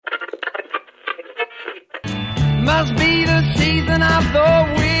Must be the season of the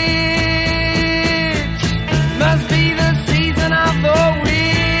witch. Must be the season of the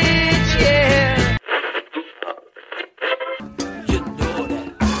witch, yeah. You know that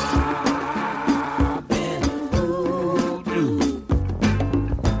I've been voodoo.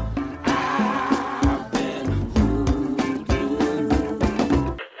 I've been voodoo.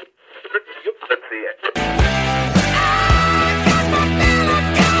 Let's see it.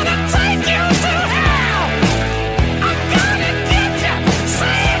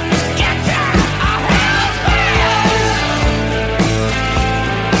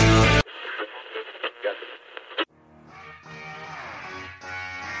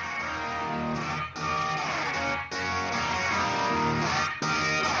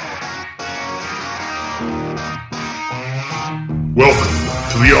 Welcome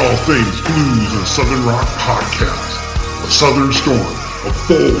to the All Things Blues and Southern Rock podcast, a southern storm of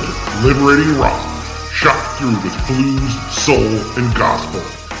bold, liberating rock, shot through with blues, soul, and gospel.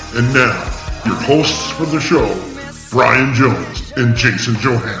 And now, your hosts for the show, Brian Jones and Jason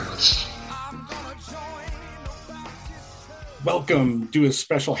Johannes. Welcome to a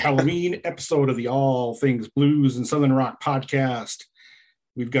special Halloween episode of the All Things Blues and Southern Rock podcast.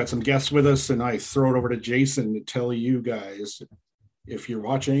 We've got some guests with us, and I throw it over to Jason to tell you guys, if you're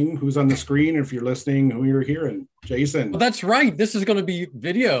watching, who's on the screen, if you're listening, who you're hearing. Jason. Well, that's right. This is going to be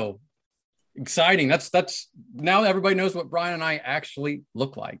video. Exciting. That's now everybody knows what Brian and I actually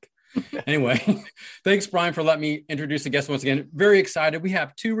look like. Anyway, thanks, Brian, for letting me introduce the guests once again. Very excited. We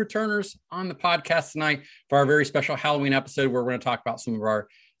have two returners on the podcast tonight for our very special Halloween episode where we're going to talk about some of our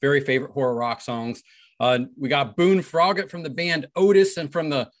very favorite horror rock songs. We got Boone Froggett from the band Otis and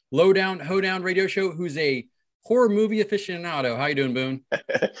from the Lowdown Hoedown radio show, who's a horror movie aficionado. How you doing, Boone?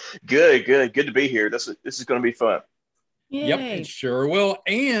 Good to be here. This is going to be fun. Yay. Yep, it sure will.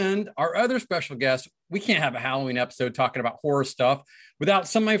 And our other special guest, we can't have a Halloween episode talking about horror stuff without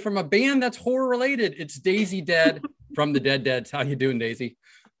somebody from a band that's horror related. It's Daisy Dead from the Dead Deads. How you doing, Daisy?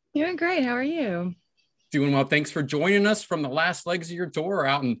 Doing great. How are you? Doing well. Thanks for joining us from the last legs of your tour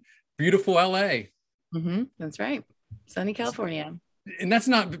out in beautiful LA. That's right. Sunny California. And that's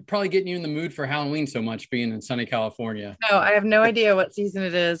not probably getting you in the mood for Halloween so much, being in sunny California. No, I have no idea what season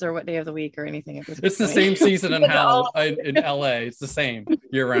it is or what day of the week or anything. At this It's the point. same season in LA. It's the same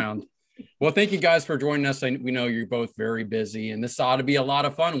year round. Well, thank you guys for joining us. We know you're both very busy, and this ought to be a lot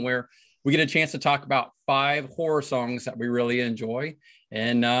of fun where we get a chance to talk about 5 horror songs that we really enjoy.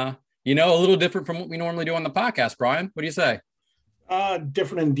 And, a little different from what we normally do on the podcast. Brian, what do you say?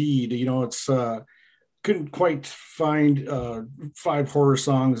 Different indeed. It's couldn't quite find 5 horror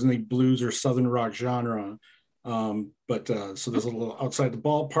songs in the blues or southern rock genre. But so there's a little outside the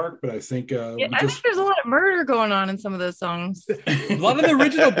ballpark, but I think I think there's a lot of murder going on in some of those songs. A lot of the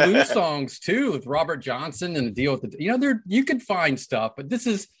original blues songs too, with Robert Johnson and the deal with you could find stuff, but this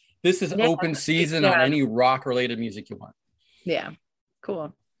is open season on any rock related music you want. Yeah,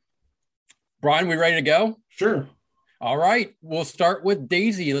 cool. Brian, we ready to go? Sure. All right, we'll start with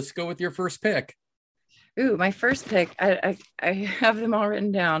Daisy. Let's go with your first pick. Ooh, my first pick. I have them all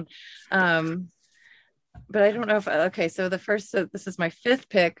written down. But I don't know if, okay, so this is my 5th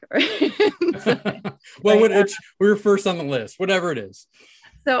pick. Well, we're first on the list, whatever it is.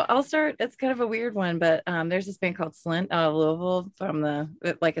 So I'll start, it's kind of a weird one, but there's this band called Slint out of Louisville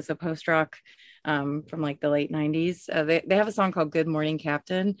it's a post-rock from like the late 90s. They have a song called Good Morning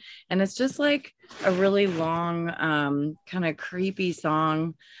Captain, and it's just like a really long, kind of creepy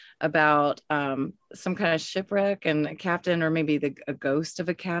song about some kind of shipwreck and a captain, or maybe a ghost of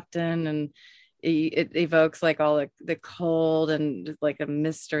a captain, and it evokes like all the cold and like a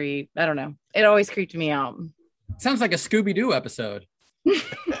mystery. I don't know. It always creeped me out. Sounds like a Scooby-Doo episode.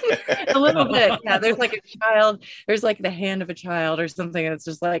 A little bit. Yeah, there's like a child. There's like the hand of a child or something. And it's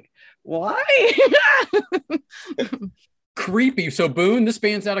just like, why? Creepy. So Boone, this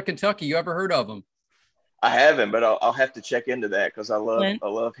band's out of Kentucky. You ever heard of them? I haven't, but I'll have to check into that because I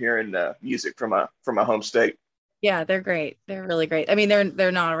love hearing music from my home state. Yeah, they're great. They're really great. I mean,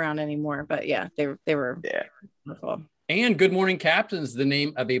 they're not around anymore, but yeah, they were wonderful. And Good Morning Captain's the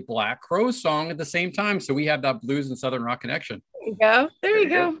name of a Black Crowes song at the same time. So we have that blues and southern rock connection. There you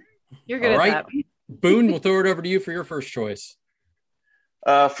go. You're good All at right. that. Boone, we'll throw it over to you for your first choice.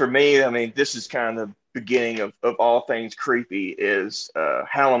 For me, I mean, this is kind of the beginning of all things creepy is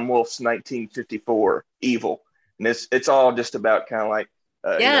Howlin' Wolf's 1954 Evil. And it's all just about kind of like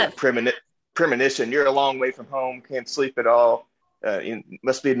premonition. You're a long way from home, can't sleep at all.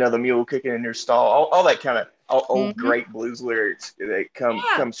 Must be another mule kicking in your stall. All that kind of old great blues lyrics. They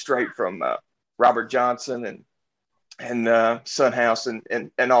come straight from Robert Johnson Son House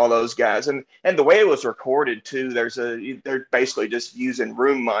and all those guys, and the way it was recorded too. They're basically just using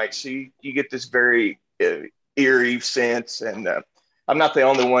room mics, so you get this very eerie sense. And I'm not the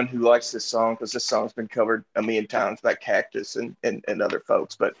only one who likes this song, because this song's been covered a million times by Cactus and other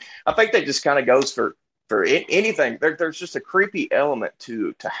folks. But I think that just kind of goes for anything. There's just a creepy element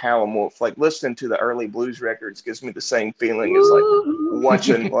to Howlin' Wolf. Like listening to the early blues records gives me the same feeling as like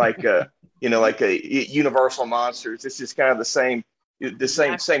watching like like a Universal Monsters. It's just kind of the same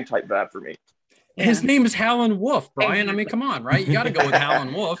type vibe for me. Yeah. His name is Howlin' Wolf, Brian. I mean, come on, right? You got to go with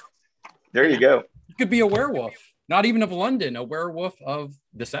Howlin' Wolf. There you go. You could be a werewolf, not even of London, a werewolf of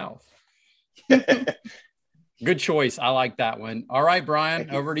the South. Good choice. I like that one. All right,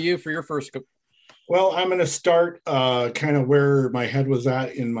 Brian, over to you for your first. Well, I'm going to start kind of where my head was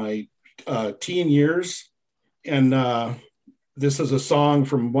at in my teen years. And this is a song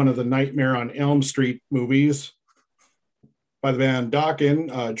from one of the Nightmare on Elm Street movies by the band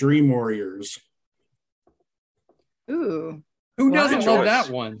Dokken, Dream Warriors. Ooh. Who doesn't Good love choice. that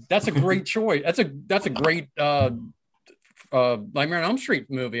one? That's a great choice. That's a great Nightmare on Elm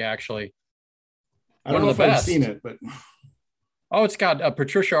Street movie, actually. I don't know if I've seen it, but oh, it's got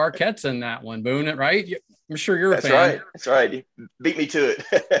Patricia Arquette's in that one, Boone, right? I'm sure you're a That's fan. right. That's right. You beat me to it.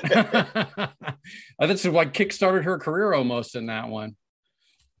 That's like kickstarted her career almost in that one.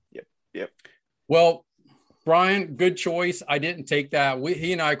 Yep. Well, Brian, good choice. I didn't take that.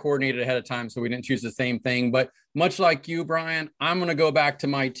 He and I coordinated ahead of time, so we didn't choose the same thing. But much like you, Brian, I'm going to go back to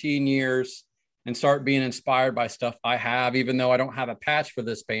my teen years and start being inspired by stuff I have, even though I don't have a patch for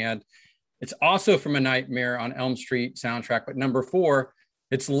this band. It's also from a Nightmare on Elm Street soundtrack, but number 4,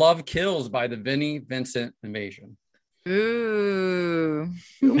 it's Love Kills by the Vinnie Vincent Invasion. Ooh.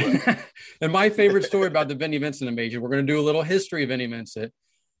 And my favorite story about the Vinnie Vincent Invasion, we're going to do a little history of Vinnie Vincent.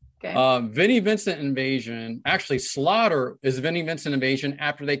 Okay. Vinnie Vincent Invasion, actually Slaughter is Vinnie Vincent Invasion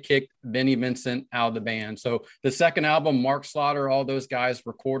after they kicked Vinnie Vincent out of the band. So the second album, Mark Slaughter, all those guys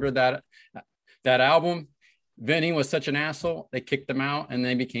recorded that album. Vinny was such an asshole, they kicked him out and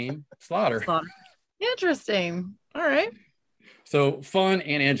they became Slaughter. Interesting. All right. So fun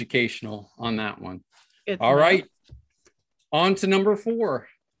and educational on that one. Good All to know. right. On to number 4.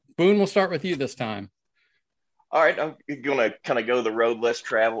 Boone, we'll start with you this time. All right, I'm going to kind of go the road less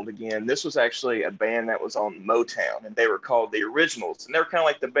traveled again. This was actually a band that was on Motown, and they were called the Originals, and they were kind of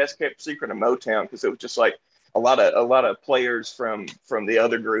like the best kept secret of Motown, because it was just like a lot of players from the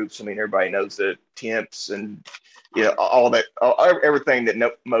other groups. I mean, everybody knows the Temps and everything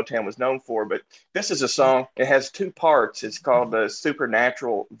that Motown was known for. But this is a song. It has 2 parts. It's called "The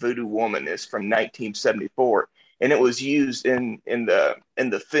Supernatural Voodoo Woman." It's from 1974, and it was used in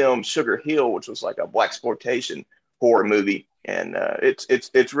the film Sugar Hill, which was like a blaxploitation horror movie. And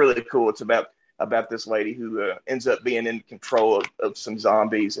it's really cool. It's about this lady who ends up being in control of some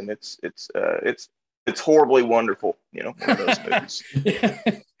zombies, and it's horribly wonderful, one of those movies.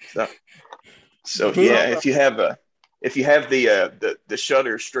 So yeah, if you have the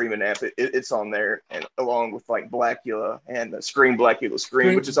Shudder streaming app, it's on there, and along with like Blackula and the Scream Blackula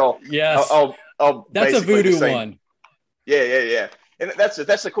Scream, which is all that's a voodoo one. Yeah. And that's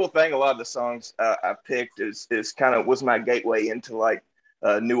the cool thing. A lot of the songs I picked is kind of was my gateway into like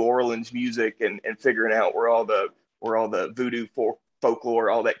New Orleans music and figuring out where all the voodoo folklore,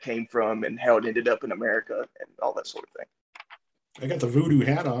 all that came from, and how it ended up in America and all that sort of thing. I got the voodoo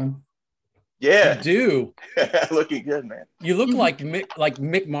hat on. Yeah, you do. Looking good, man. You look like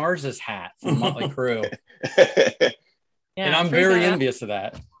Mick Mars's hat from Motley Crue. Yeah, and I'm very envious of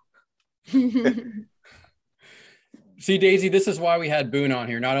that. See, Daisy, this is why we had Boone on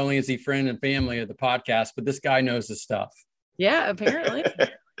here. Not only is he friend and family of the podcast, but this guy knows his stuff. Yeah, apparently.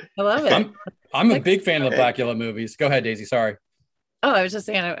 I love it. I'm a big fan of the Blackula movies. Go ahead, Daisy. Sorry. Oh, I was just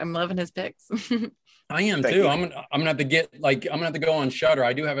saying I'm loving his picks. I am Thank too. you. I'm gonna have to go on Shudder.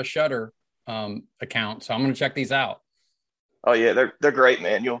 I do have a Shudder account, so I'm gonna check these out. Oh yeah, they're great,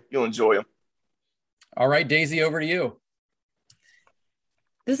 man. You'll enjoy them. All right, Daisy, over to you.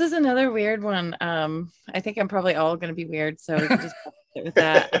 This is another weird one. I think I'm probably all going to be weird, so just stick with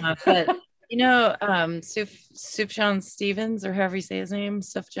that. But Sufjan Stevens, or however you say his name,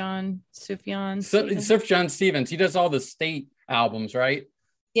 Sufjan Stevens. He does all the State albums, right?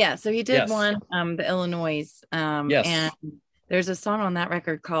 Yeah, so he did Yes. one, the Illinois. Yes. And there's a song on that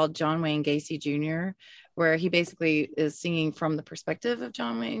record called John Wayne Gacy Jr., where he basically is singing from the perspective of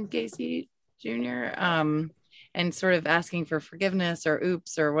John Wayne Gacy Jr. And sort of asking for forgiveness or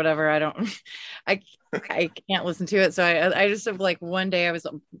oops or whatever. I can't listen to it. So I just have like one day I was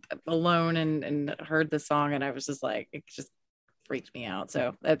alone and heard the song, and I was just like, it just freaked me out.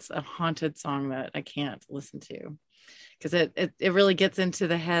 So that's a haunted song that I can't listen to. because it really gets into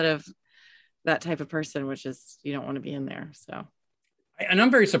the head of that type of person, which is you don't want to be in there. So, and I'm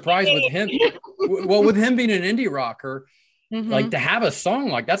very surprised with him. Well, with him being an indie rocker, like to have a song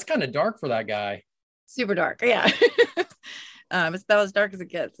like that's kind of dark for that guy. Super dark, yeah. It's about as dark as it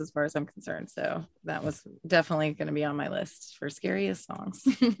gets, as far as I'm concerned. So that was definitely going to be on my list for scariest songs.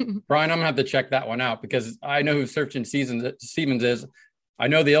 Brian, I'm gonna have to check that one out because I know who Searching Stevens is. I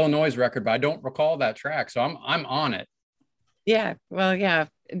know the Illinois record, but I don't recall that track, so I'm on it. Yeah, well, yeah,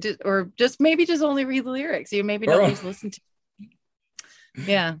 or just only read the lyrics. You maybe don't need to listen to.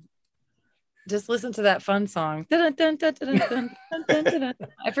 Yeah, just listen to that fun song. I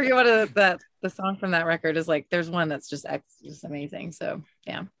forget what the song from that record is like. There's one that's just amazing. So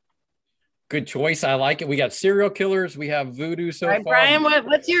yeah, good choice. I like it. We got Serial Killers. We have Voodoo so far. Brian,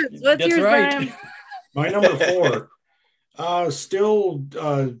 what's yours? What's yours, right. Brian? My number 4. Still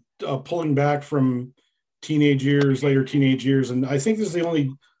pulling back from later teenage years, and I think this is the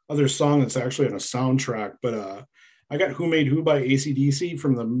only other song that's actually on a soundtrack. But I got "Who Made Who" by AC/DC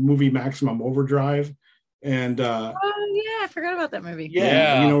from the movie Maximum Overdrive, and oh yeah, I forgot about that movie.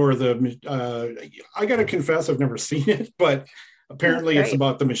 Yeah. You know where I gotta confess I've never seen it, but apparently it's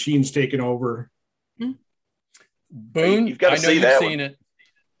about the machines taking over. Boone, you've got to see that. Seen it.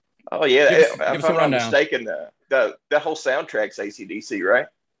 Oh yeah, if I'm not mistaken, the whole soundtrack's AC/DC, right?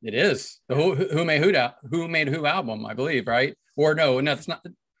 It is the Who Made Who album, I believe, right? Or no, it's not.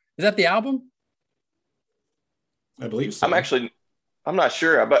 Is that the album? I believe so. I'm not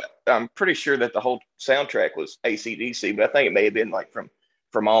sure, but I'm pretty sure that the whole soundtrack was AC/DC, but I think it may have been like from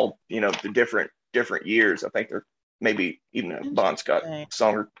all, the different years. I think there maybe even a Bon Scott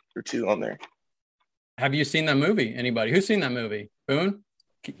song or two on there. Have you seen that movie? Anybody? Who's seen that movie? Boone?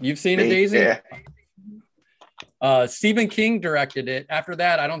 You've seen it, Daisy? Yeah. Stephen King directed it. After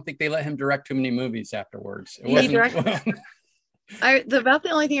that, I don't think they let him direct too many movies afterwards. He directed about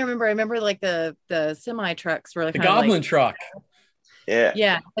the only thing I remember like the semi trucks were like the Goblin truck.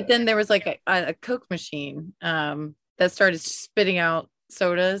 Yeah. But then there was like a Coke machine that started spitting out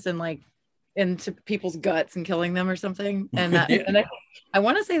sodas and like into people's guts and killing them or something. And I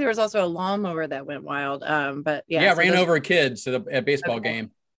want to say there was also a lawnmower that went wild. But so ran over kids at a baseball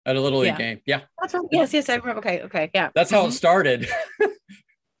game, at a little league game. Yeah. That's right. Yes, I remember. Okay. Yeah. That's how it started.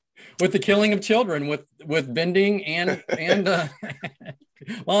 With the killing of children, with bending and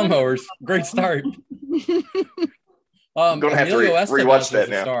lawnmowers. Great start. I'm gonna have to rewatch that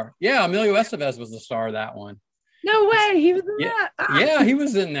now. Star. Yeah, Emilio Estevez was the star of that one. No way, he was in that. Yeah, he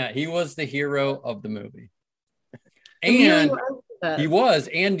was in that. He was the hero of the movie. And he was.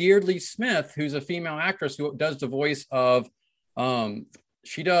 And Yeardley Smith, who's a female actress who does the voice of,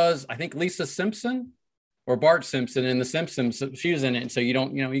 she does, I think, Lisa Simpson or Bart Simpson in The Simpsons. She was in it. And so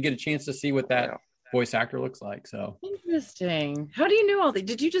you get a chance to see what that voice actor looks like. So interesting. How do you know all this?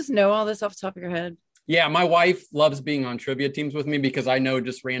 Did you just know all this off the top of your head? Yeah, my wife loves being on trivia teams with me because I know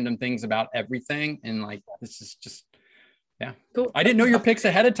just random things about everything. And like, this is just, cool. I didn't know your picks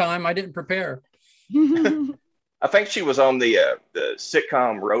ahead of time. I didn't prepare. I think she was on the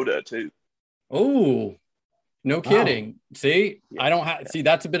sitcom Rhoda too. Oh, no kidding. See, I don't have,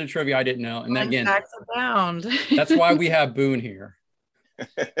 that's a bit of trivia I didn't know. And then again, that's why we have Boone here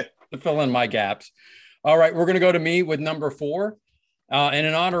to fill in my gaps. All right, we're going to go to me with number 4. And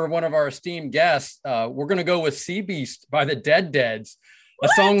in honor of one of our esteemed guests, we're going to go with Sea Beast by the Dead Deads, a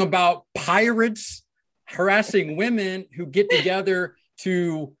song about pirates harassing women who get together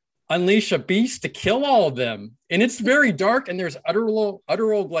to unleash a beast to kill all of them. And it's very dark, and there's utter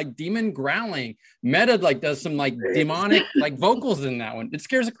like demon growling. Meta like does some like demonic like vocals in that one. It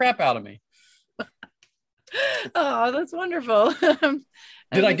scares the crap out of me. Oh, that's wonderful.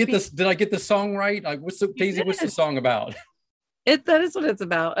 Did I get the song right? Like, what's the song about? That is what it's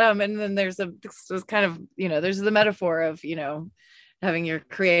about. And then there's kind of, there's the metaphor of, having your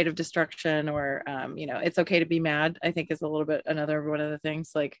creative destruction or, it's okay to be mad, I think is a little bit another one of the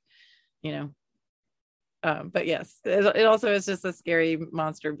things like, but yes, it also is just a scary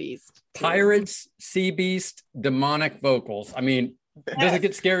monster beast. Pirates, sea beast, demonic vocals. I mean, does it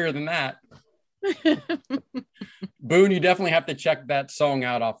get scarier than that? Boone, you definitely have to check that song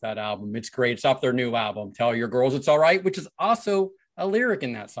out off that album. It's great. It's off their new album, Tell Your Girls It's All Right, which is also a lyric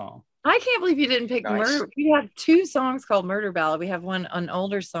in that song. I can't believe you didn't pick Murder. We have 2 songs called Murder Ballad. We have an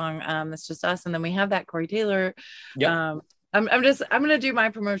older song that's just us, and then we have that Corey Taylor. Yep. I'm gonna do my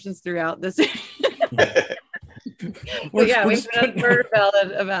promotions throughout this. We have a Murder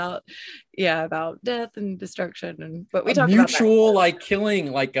Ballad about death and destruction, but we talk mutual about like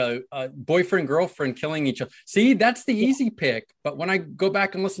killing, like a boyfriend girlfriend killing each other. See, that's the easy pick. But when I go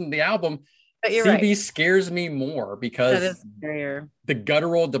back and listen to the album, But you're CB right. scares me more That because is scarier. the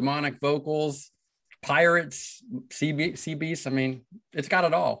guttural demonic vocals, pirates, sea beasts. I mean, it's got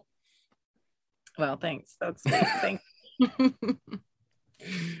it all. Well, thanks. That's sweet. Thanks.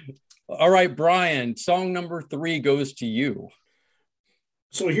 All right, Brian, song number 3 goes to you.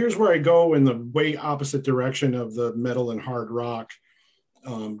 So here's where I go in the way opposite direction of the metal and hard rock,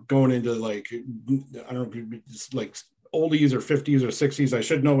 going into like, I don't know, it's like oldies or 50s or 60s. I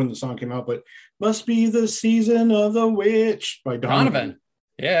should know when the song came out, but Must Be the Season of the Witch by Donovan.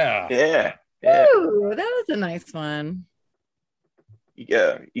 Yeah. Yeah. Ooh, that was a nice one.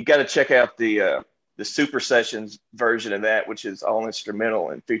 Yeah, you got to check out the Super Sessions version of that, which is all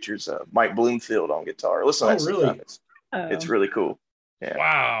instrumental and features Mike Bloomfield on guitar. Listen to that really? sometime. It's really cool. Yeah.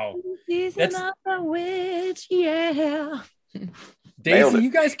 Wow. Season of the Witch, yeah. Daisy, you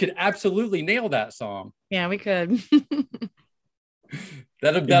guys could absolutely nail that song. Yeah, we could.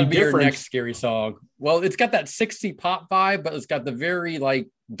 That'll be your next scary song. Well, it's got that 60 pop vibe, but it's got the very like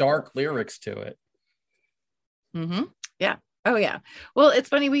dark lyrics to it. Mm-hmm. Yeah. Oh yeah. Well, it's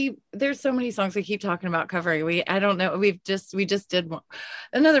funny. There's so many songs we keep talking about covering. I don't know. We just did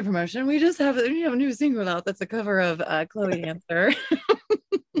another promotion. We have a new single out that's a cover of Chloe Dancer.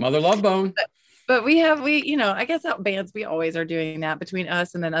 Mother Love Bone. But I guess out bands, we always are doing that between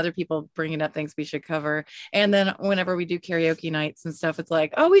us and then other people bringing up things we should cover. And then whenever we do karaoke nights and stuff, it's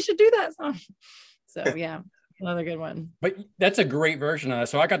like, oh, we should do that song. So yeah, another good one. But that's a great version of that.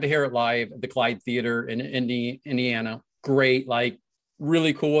 So I got to hear it live at the Clyde Theater in Indiana. Great, like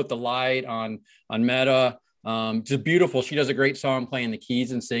really cool with the light on Meta. Just beautiful. She does a great song playing the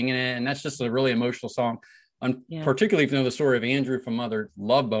keys and singing it. And that's just a really emotional song. Particularly if you know the story of Andrew from Mother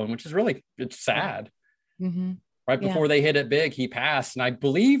Love Bone, which is it's sad. Mm-hmm. Right before they hit it big, he passed. And I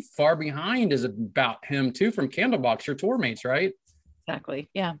believe Far Behind is about him too from Candlebox, your tour mates, right? Exactly.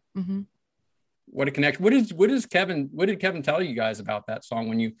 Yeah. Mm-hmm. What a connection. What did Kevin tell you guys about that song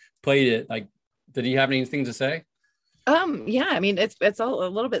when you played it? Like, did he have anything to say? Yeah, I mean, it's all a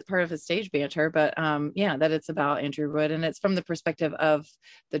little bit part of his stage banter, but that it's about Andrew Wood and it's from the perspective of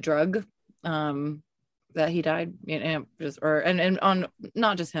the drug that he died, and on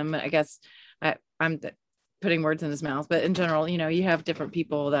not just him. I guess I'm putting words in his mouth, but in general, you have different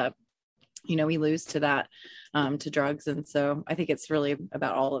people that we lose to that, to drugs, and so I think it's really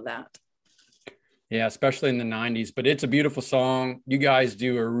about all of that. Yeah, especially in the 90s, but it's a beautiful song. You guys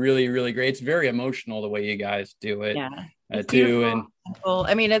do a really, really great. It's very emotional the way you guys do it. Yeah, too. And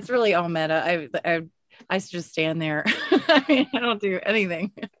I mean, it's really all meta. I just stand there. I mean, I don't do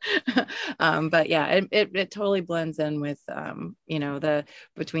anything. But yeah, it totally blends in with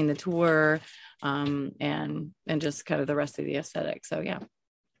between the tour and just kind of the rest of the aesthetic. So yeah.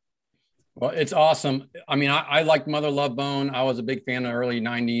 Well, it's awesome. I mean, I like Mother Love Bone. I was a big fan of the early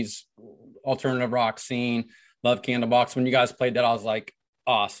 90s alternative rock scene. Love Candlebox. When you guys played that, I was like,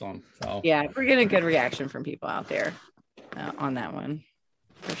 awesome. So yeah, we're getting a good reaction from people out there on that one.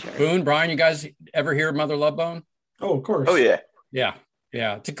 For sure. Boone, Brian, you guys ever hear Mother Love Bone? Oh, of course. Oh yeah. Yeah.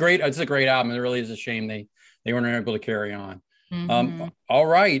 It's a great album. It really is a shame they weren't able to carry on. Mm-hmm. All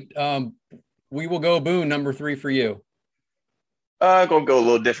right. We will go Boone, number 3 for you. I'm going to go a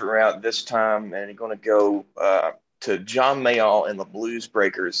little different route this time, and I'm going to go to John Mayall and the Blues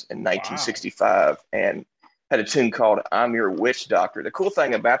Breakers in 1965, and had a tune called I'm Your Witch Doctor. The cool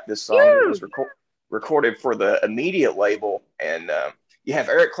thing about this song, it was recorded for the Immediate label, and you have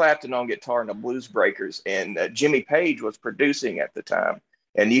Eric Clapton on guitar and the Blues Breakers, and Jimmy Page was producing at the time,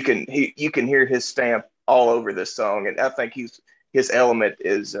 and you can hear his stamp all over this song, and I think his element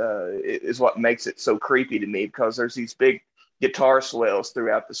is what makes it so creepy to me, because there's these big guitar swells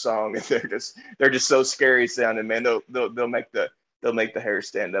throughout the song, and they're just so scary sounding, man. They'll make the hair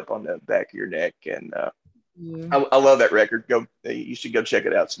stand up on the back of your neck, and I love that record. You should go check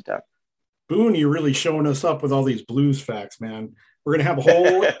it out sometime. Boone, you're really showing us up with all these blues facts, man. We're gonna have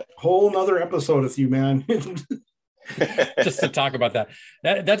a whole another episode with you, man. Just to talk about that.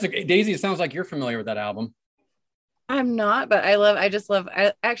 That's Daisy. It sounds like you're familiar with that album. I'm not, but I love just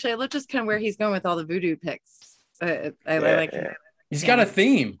kind of where he's going with all the voodoo picks. I like it. He's got a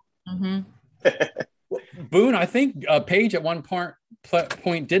theme. Mm-hmm. Boone, I think Page at one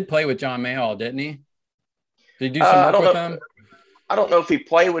point did play with John Mayall, didn't he? Did he do some work with him? I don't know if he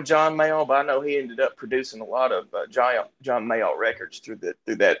played with John Mayall, but I know he ended up producing a lot of John Mayall records through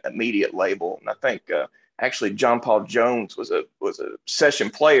that Immediate label. And I think actually John Paul Jones was a session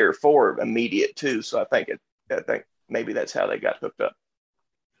player for Immediate too. So I think maybe that's how they got hooked up.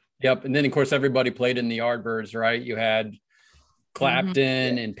 Yep. And then of course everybody played in the Yardbirds, right? You had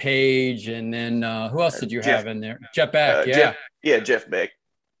Clapton and Page, and then who else did you have in there? Jeff Beck. Jeff Beck.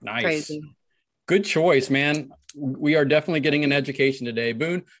 Nice. Crazy. Good choice, man. We are definitely getting an education today.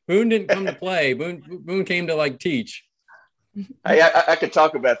 Boone didn't come to play. Boone came to like teach. I could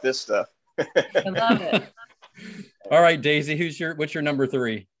talk about this stuff. I love it. All right, Daisy, what's your number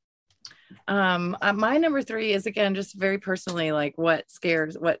 3? My number 3 is, again, just very personally, like what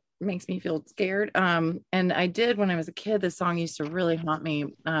makes me feel scared. And I did, when I was a kid, this song used to really haunt me.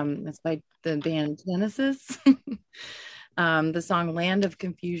 It's by the band Genesis. The song Land of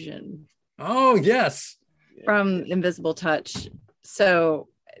Confusion. Oh, yes. From Invisible Touch. So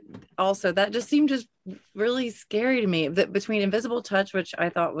also that just seemed just really scary to me, that between Invisible Touch, which I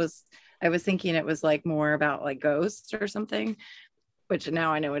was thinking it was like more about like ghosts or something, which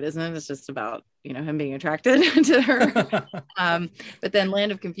now I know it isn't. It's just about, him being attracted to her. But then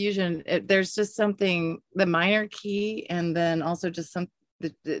Land of Confusion, there's just something, the minor key, and then also just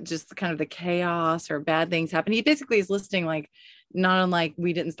just kind of the chaos or bad things happen. He basically is listing like, not unlike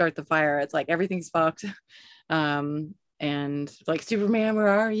We Didn't Start the Fire. It's like everything's fucked. And like, Superman, where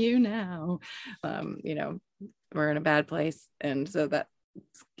are you now? We're in a bad place. And so that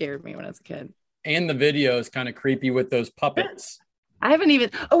scared me when I was a kid. And the video is kind of creepy with those puppets. I haven't even,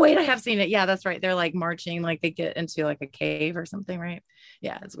 I have seen it. Yeah, that's right. They're like marching, like they get into like a cave or something, right?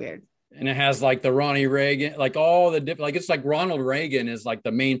 Yeah, it's weird. And it has like the Ronnie Reagan, like all the different, like it's like Ronald Reagan is like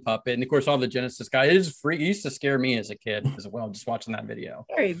the main puppet. And of course, all the Genesis guys, it is free. It used to scare me as a kid as well, just watching that video.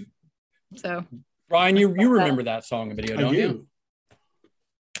 So, Brian, you remember that song and video, don't you?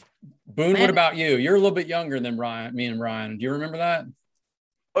 Boone, what about you? You're a little bit younger than me and Ryan. Do you remember that?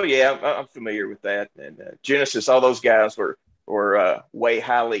 Oh yeah, I'm familiar with that. And Genesis, all those guys were way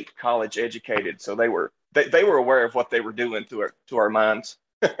highly college educated, so they were aware of what they were doing to our minds.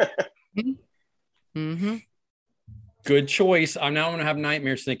 Mm-hmm. Good choice. I'm now going to have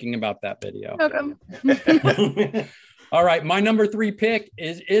nightmares thinking about that video. Okay. All right, my number 3 pick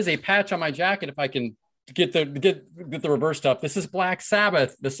is a patch on my jacket. If I can get the reverse stuff. This is Black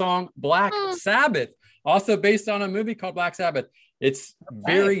Sabbath. The song Black Sabbath, also based on a movie called Black Sabbath. It's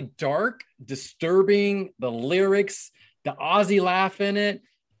very dark, disturbing. The lyrics, the Aussie laugh in it.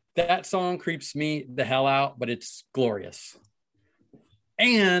 That song creeps me the hell out, but it's glorious.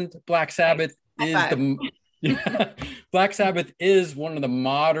 And Black Sabbath Black Sabbath is one of the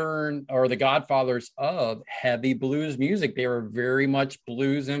modern, or the godfathers of heavy blues music. They were very much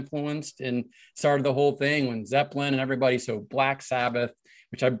blues influenced and started the whole thing when Zeppelin and everybody. So Black Sabbath,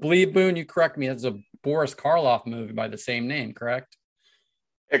 which I believe, Boone, you correct me, it's a Boris Karloff movie by the same name, correct?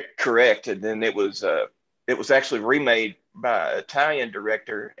 Correct. And then it was actually remade by an Italian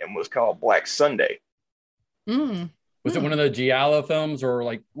director and was called Black Sunday. Was it one of the Giallo films, or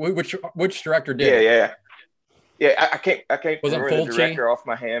like which director did? Yeah. I can't Was remember the director off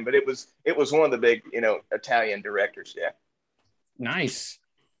my hand, but it was one of the big Italian directors. Yeah. Nice.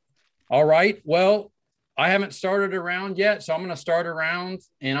 All right. Well, I haven't started a round yet, so I'm going to start a round,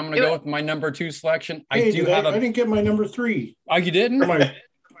 and I'm going to go with my number 2 selection. I didn't get my number 3. Oh, you didn't?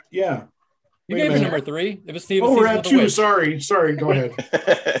 Yeah. You gave me number 3. It was Steve. Oh, we're at 2. Sorry. Go ahead.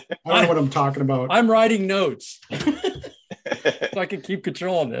 I don't know what I'm talking about. I'm writing notes so I can keep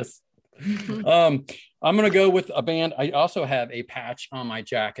control of this. I'm going to go with a band I also have a patch on my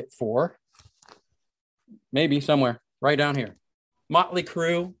jacket for. Maybe somewhere right down here. Motley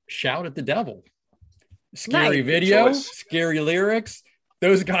Crue, Shout at the Devil. Scary video, scary lyrics.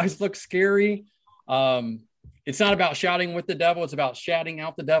 Those guys look scary. It's not about shouting with the devil. It's about shouting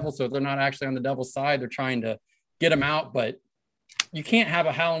out the devil. So they're not actually on the devil's side. They're trying to get him out. But you can't have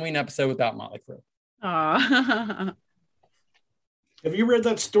a Halloween episode without Motley Crue. Aww. Have you read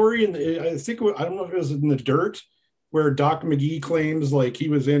that story? I don't know if it was in The Dirt, where Doc McGee claims like he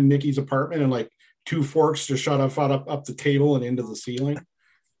was in Nikki's apartment and like 2 forks just shot up the table and into the ceiling,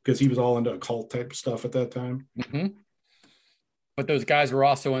 because he was all into occult type stuff at that time. Mm-hmm. But those guys were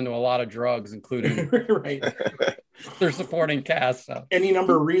also into a lot of drugs, including right. Their supporting cast. So. Any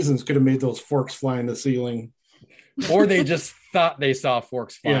number of reasons could have made those forks fly in the ceiling. Or they just thought they saw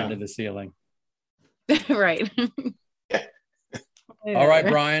forks fly into the ceiling. Right. All right,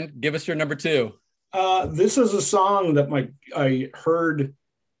 Brian, give us your number 2. This is a song that I heard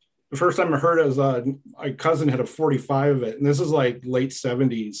the first time I heard it was my cousin had a 45 of it, and this is like late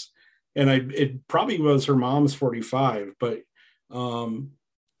 70s, and it probably was her mom's 45, but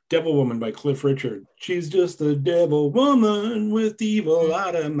Devil Woman by Cliff Richard. She's just a devil woman with evil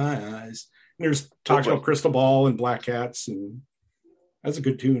out of my eyes. And there's talks about crystal ball and black cats, and that's a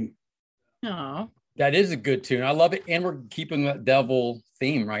good tune. Oh, that is a good tune. I love it, and we're keeping that devil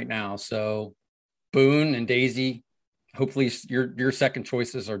theme right now. So Boone and Daisy, hopefully your second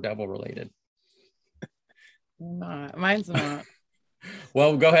choices are devil related. Mine's not.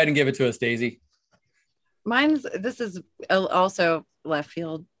 Well, go ahead and give it to us, Daisy. This is also left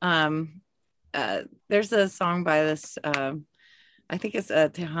field. There's a song by this, I think it's a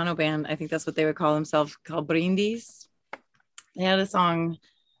Tejano band. I think that's what they would call themselves, called Brindis. They had a song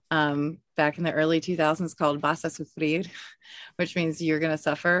back in the early 2000s called Vas a sufrir, which means you're going to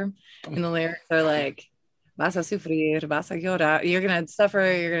suffer. And the lyrics are like, vas a sufrir, vas a llorar. You're going to suffer,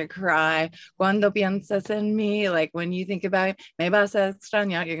 you're going to cry. Cuando piensas en mí, like when you think about me vas a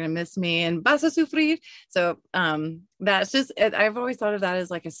extrañar, you're going to miss me, and vas a sufrir. So that's just, I've always thought of that as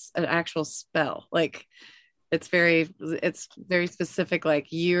like an actual spell. Like it's very specific. Like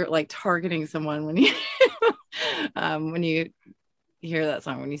you're like targeting someone when you, when you hear that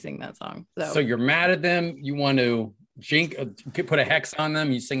song, when you sing that song. So you're mad at them. You want to put a hex on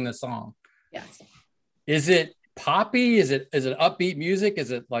them. You sing the song. Yes. Is it poppy? Is it upbeat music?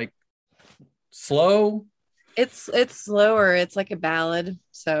 Is it like slow? It's slower. It's like a ballad.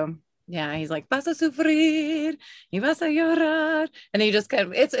 So yeah, he's like vas a sufrir y vas a llorar, and he just kind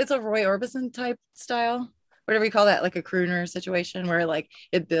of it's a Roy Orbison type style, whatever you call that, like a crooner situation where like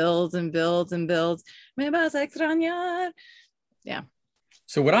it builds and builds and builds. Me vas a extrañar. Yeah.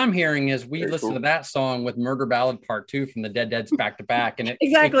 So what I'm hearing is we listened to that song with Murder Ballad Part 2 from the Dead's back to back, and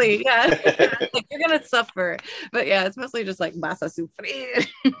exactly. Yeah. Like you're gonna suffer, but yeah, it's mostly just like vas a sufrir.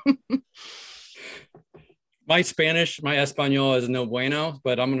 My Spanish, my Espanol is no bueno,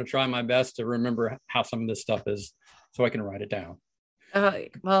 but I'm going to try my best to remember how some of this stuff is so I can write it down.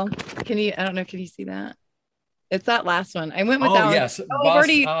 Well, can you see that? It's that last one. I went with that one. Yes.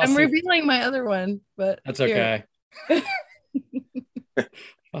 I'm revealing my other one, but that's okay.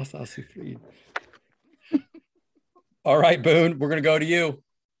 All right, Boone, we're going to go to you.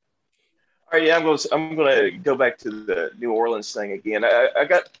 All right, yeah, I'm gonna go back to the New Orleans thing again. I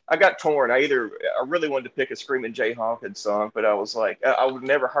got torn. I really wanted to pick a Screaming Jay Hawkins song, but I was like, I would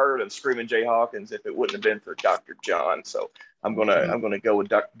never heard of Screaming Jay Hawkins if it wouldn't have been for Dr. John. So I'm gonna go with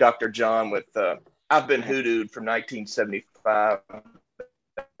Dr. John with I've Been Hoodooed from 1975.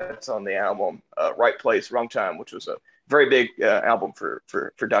 That's on the album Right Place, Wrong Time, which was a very big album for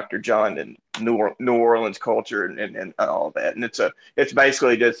Dr. John and New Orleans culture and all that. And it's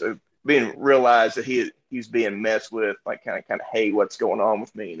basically just being realized that he's being messed with, like kind of hey, what's going on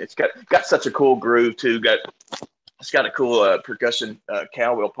with me? And it's got such a cool groove too. It's got a cool percussion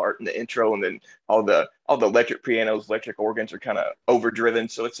cowbell part in the intro, and then all the electric pianos, electric organs are kind of overdriven.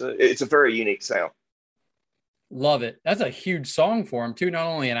 So it's a very unique sound. Love it. That's a huge song for him too. Not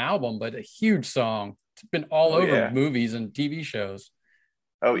only an album, but a huge song. It's been all over movies and TV shows.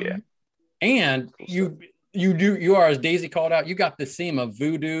 Oh yeah. And you are, as Daisy called out, you got the theme of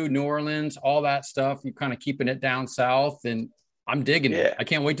voodoo, New Orleans, all that stuff. You're kind of keeping it down south, and I'm digging it. I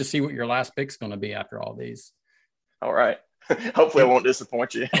can't wait to see what your last pick's going to be after all these. All right. Hopefully I won't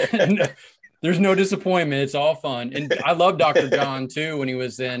disappoint you. There's no disappointment. It's all fun. And I love Dr. John too, when he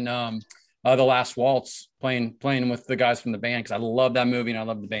was in The Last Waltz playing with the guys from the band, because I love that movie and I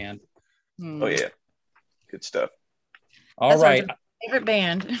love the band. Oh yeah. Good stuff. That's right. Favorite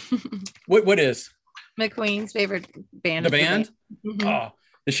band. What is? McQueen's favorite band. The band? Mm-hmm. Oh,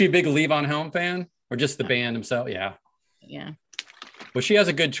 is she a big Levon Helm fan, or just the band himself? Yeah. Well, she has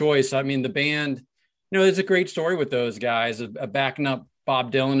a good choice. I mean, the band, there's a great story with those guys backing up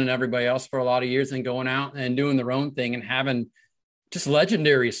Bob Dylan and everybody else for a lot of years, and going out and doing their own thing and having just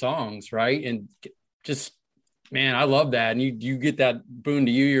legendary songs, right? And just, man, I love that. And you get that, Boone,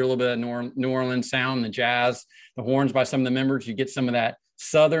 to you, you're a little bit of New Orleans sound, the jazz, the horns by some of the members. You get some of that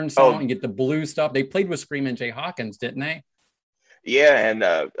Southern sound, and get the blues stuff. They played with Screaming Jay Hawkins, didn't they? Yeah, and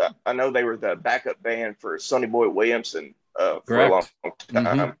I know they were the backup band for Sonny Boy Williamson for a long time.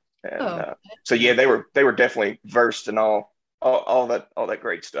 Mm-hmm. And so yeah, they were definitely versed in all that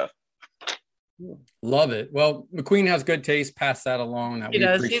great stuff. Love it. Well, McQueen has good taste. Pass that along. She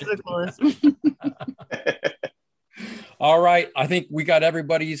does. She's the coolest. All right. I think we got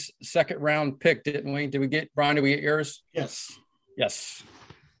everybody's second round pick, didn't we? Brian, did we get yours?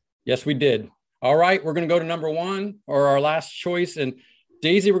 Yes, we did. All right. We're going to go to number one, or our last choice. And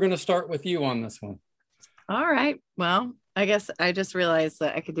Daisy, we're going to start with you on this one. All right. Well, I guess I just realized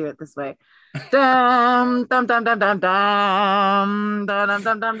that I could do it this way. Dum dum dum dum dum dum dum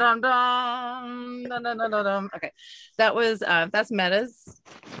dum dum dum dum. Okay, that's Meta's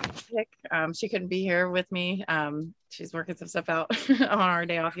pick. She couldn't be here with me. She's working some stuff out on our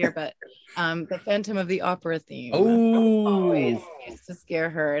day off here, but the Phantom of the Opera theme always used to scare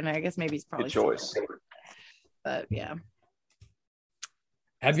her, and I guess maybe it's probably good choice. But yeah.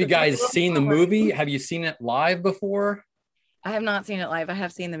 Have you guys seen the movie? Have you seen it live before? I have not seen it live. I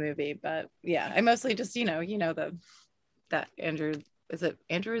have seen the movie, but yeah, I mostly just, that Andrew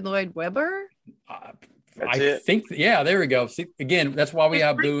Lloyd Webber? That's I it. think, yeah, there we go. See, again, that's why we It's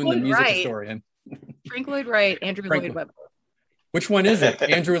have Frank Boone, the Lloyd music Wright. historian. Frank Lloyd Wright, Andrew Frank- Lloyd Webber. Which one is it?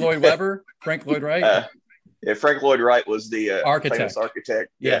 Andrew Lloyd Webber, Frank Lloyd Wright, Yeah, Frank Lloyd Wright was the architect. famous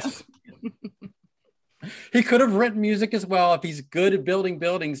architect. Yes. He could have written music as well. If he's good at building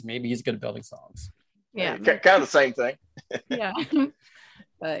buildings, maybe he's good at building songs. Yeah, Kind of the same thing. yeah.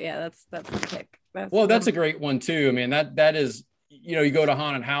 But yeah, that's the pick. That's a great one too. I mean, that is, you go to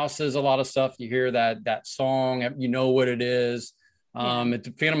haunted houses, a lot of stuff, you hear that song, you know what it is. Phantom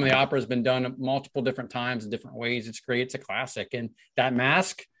of the Opera has been done multiple different times in different ways. It's great. It's a classic. And that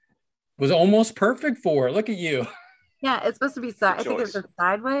mask was almost perfect for it. Look at you. Yeah, it's supposed to be I think it's just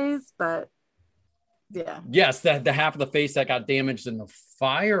sideways, but yeah. Yes, the half of the face that got damaged in the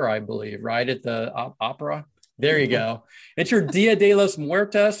fire, I believe, right at the opera. There you go. It's your Dia de los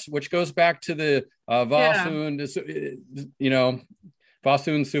Muertos, which goes back to the Vasun,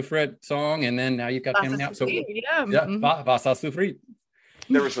 Vasun Sufrit song, and then now you've got Phantom Nap. So Vas a Sufrir.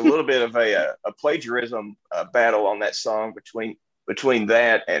 There was a little bit of a plagiarism battle on that song between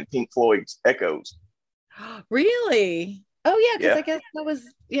that and Pink Floyd's Echoes. Really? Oh yeah, because I guess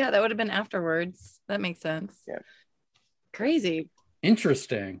that would have been afterwards. That makes sense. Yeah. Crazy.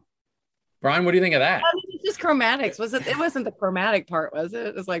 Interesting. Brian, what do you think of that? It's just chromatics. It wasn't the chromatic part, was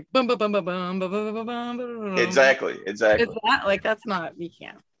it? It's like bum bum bum bum bum bum bum bum bum. Exactly. Is that that's not, you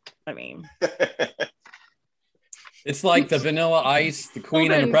can't. I mean, it's like the Vanilla Ice, the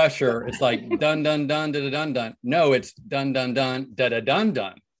Queen Under Pressure. It's like dun dun dun da dun dun. No, it's dun dun dun da dun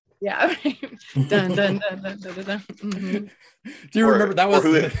dun. Yeah. Dun dun dun dun dun dun. Mm-hmm. Do you remember that was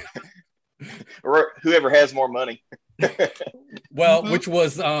or whoever has more money? Well, which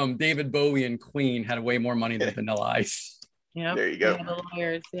was David Bowie and Queen had way more money than Vanilla Ice. Yeah, there you go. Yeah, the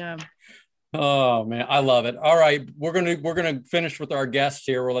lawyers, yeah. Oh man, I love it. All right, we're gonna finish with our guests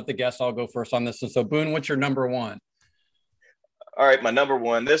here. We'll let the guests all go first on this. And so, Boone, what's your number one? All right, my number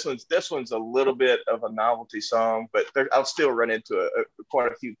one. This one's a little bit of a novelty song, but I'll still run into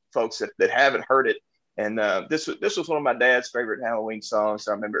quite a few folks that haven't heard it. And this was one of my dad's favorite Halloween songs.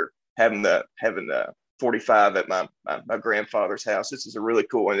 I remember having the 45 at my grandfather's house. This is a really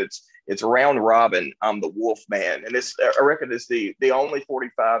cool one. It's Round Robin, I'm the Wolf Man, and I reckon it's the only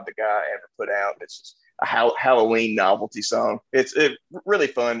 45 the guy ever put out. It's just a Halloween novelty song. It's really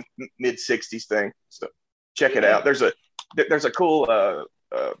fun mid 60s thing. So check it out. There's a cool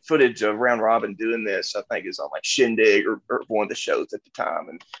footage of Round Robin doing this. I think is on like Shindig or one of the shows at the time,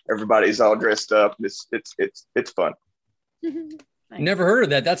 and everybody's all dressed up. It's fun. Nice. Never heard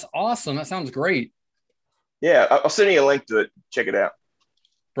of that. That's awesome. That sounds great. Yeah, I'll send you a link to it. Check it out.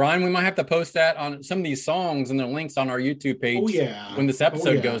 Brian, we might have to post that on some of these songs and their links on our YouTube page. Oh, yeah. When this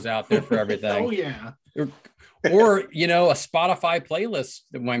episode goes out there for everything. Oh, yeah. Or a Spotify playlist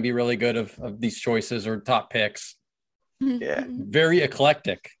that might be really good of these choices or top picks. Yeah. Very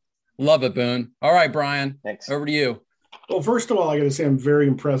eclectic. Love it, Boone. All right, Brian. Thanks. Over to you. Well, first of all, I got to say I'm very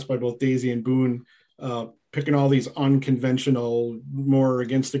impressed by both Daisy and Boone picking all these unconventional, more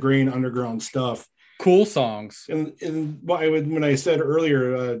against the grain underground stuff. Cool songs. And when I said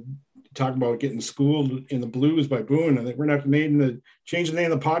earlier, talking about getting schooled in the blues by Boone, I think we're going to have to change the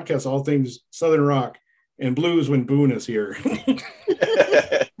name of the podcast, All Things Southern Rock and Blues, when Boone is here.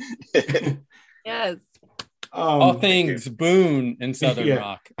 Yes. All things Boone and Southern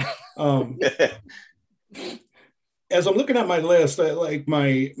Rock. As I'm looking at my list,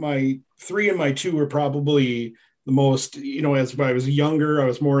 my 3 and my 2 are probably the most, as I was younger, I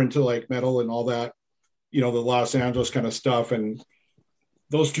was more into like metal and all that, the Los Angeles kind of stuff. And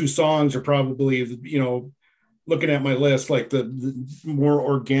those 2 songs are probably, looking at my list, like the more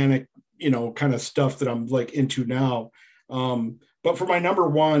organic, kind of stuff that I'm like into now. But for my number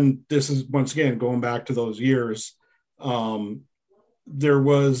one, this is once again, going back to those years. There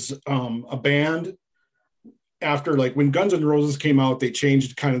was a band after, like, when Guns N' Roses came out, they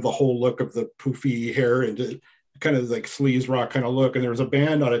changed kind of the whole look of the poofy hair into kind of like sleaze rock kind of look. And there was a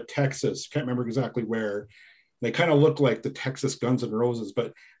band out of Texas, can't remember exactly where. They kind of look like the Texas Guns N' Roses,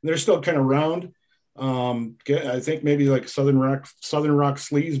 but they're still kind of round. I think maybe like Southern rock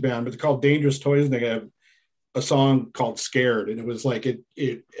sleaze band, but they're called Dangerous Toys, and they have a song called Scared. And it was like it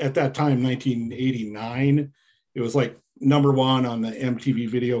at that time, 1989, it was like number 1 on the MTV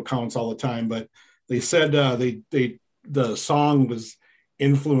video counts all the time. But they said the song was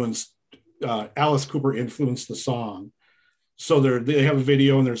influenced, Alice Cooper influenced the song. So they have a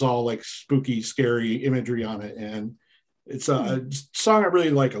video and there's all like spooky, scary imagery on it. And it's a song I really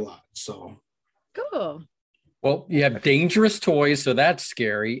like a lot. So cool. Well, you have Dangerous Toys, so that's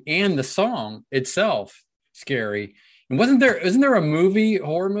scary. And the song itself, scary. And isn't there a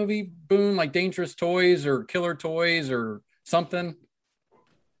horror movie, Boone, like Dangerous Toys or Killer Toys or something?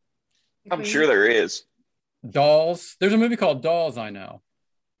 I'm sure there is. Dolls. There's a movie called Dolls, I know.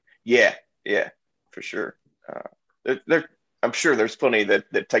 Yeah, for sure. I'm sure there's plenty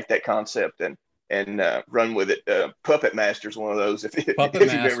that take that concept and run with it. Puppet Master's one of those. If you've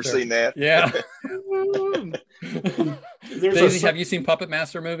ever seen that, yeah. Daisy, have you seen Puppet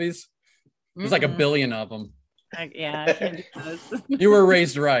Master movies? There's like a billion of them. I can't do those. You were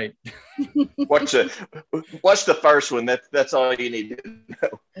raised right. Watch the first one. That's all you need to know.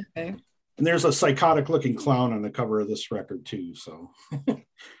 Okay. And there's a psychotic looking clown on the cover of this record too. So,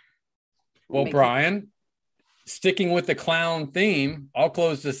 well, Brian, sticking with the clown theme, I'll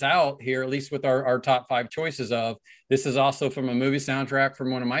close this out here, at least with our top 5 choices of. This is also from a movie soundtrack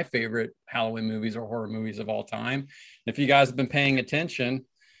from one of my favorite Halloween movies or horror movies of all time. If you guys have been paying attention,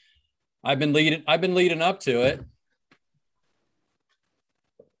 I've been leading up to it.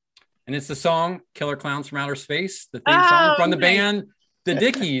 And it's the song Killer Clowns from Outer Space, the theme song from the band The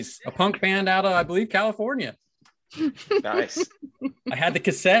Dickies, a punk band out of, I believe, California. Nice. I had the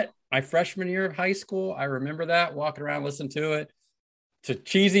cassette my freshman year of high school. I remember that, walking around, listening to it. It's a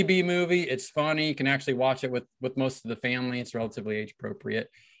cheesy B movie. It's funny. You can actually watch it with most of the family. It's relatively age appropriate.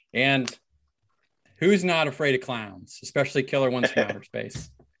 And who's not afraid of clowns, especially killer ones from outer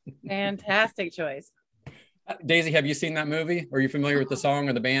space? Fantastic choice. Daisy, have you seen that movie? Are you familiar with the song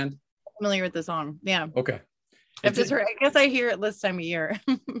or the band? Familiar with the song. Yeah. Okay. I guess I hear it this time of year.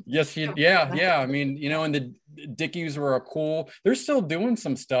 Yes, yeah. I mean, and the Dickies were cool. They're still doing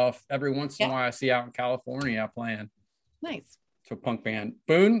some stuff every once in a while. I see out in California playing. Nice. So punk band.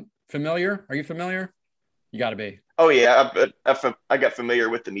 Boone, familiar? Are you familiar? You got to be. Oh yeah, I got familiar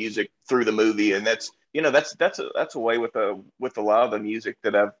with the music through the movie, and that's a way with a lot of the music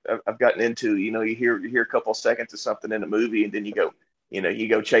that I've gotten into. You hear a couple seconds of something in a movie, and then you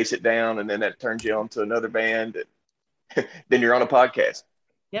go chase it down, and then that turns you on to another band, and then you're on a podcast.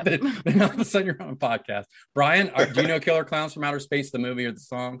 Yep. Then all of a sudden you're on a podcast. Brian, do you know Killer Clowns from Outer Space, the movie or the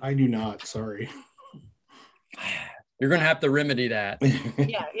song? I do not. Sorry. You're gonna have to remedy that.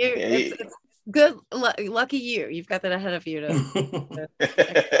 Yeah, it's good. Lucky you. You've got that ahead of you.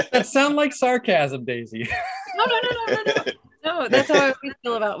 That sound like sarcasm, Daisy. No. That's how I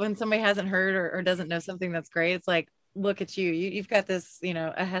feel about when somebody hasn't heard or doesn't know something that's great. It's like, look at you. You've got this,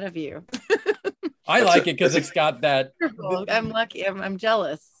 ahead of you. I like it because it's got that. I'm lucky. I'm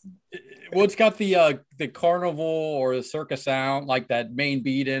jealous. Well, it's got the carnival or the circus sound, like that main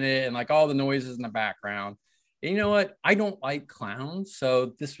beat in it, and like all the noises in the background. And you know what? I don't like clowns,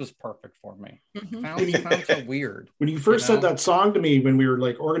 so this was perfect for me. Mm-hmm. Clowns are weird. When you first said that song to me, when we were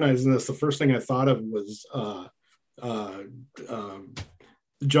like organizing this, the first thing I thought of was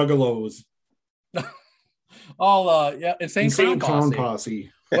Juggalos. Insane Clown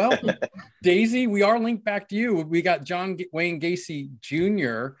Posse. Well, Daisy, we are linked back to you. We got John Wayne Gacy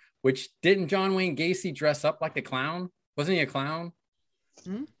Jr., which didn't John Wayne Gacy dress up like a clown? Wasn't he a clown?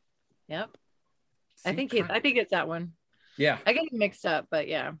 Mm-hmm. Yep. I think it's that one. Yeah. I get it mixed up, but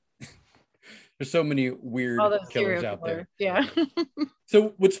yeah. There's so many weird killers out there. Yeah.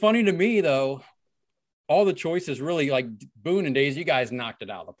 So what's funny to me though, all the choices really, like Boone and Daisy, you guys knocked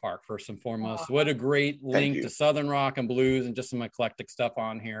it out of the park first and foremost. What a great link to Southern rock and blues and just some eclectic stuff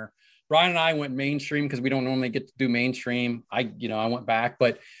on here. Brian and I went mainstream because we don't normally get to do mainstream. I went back,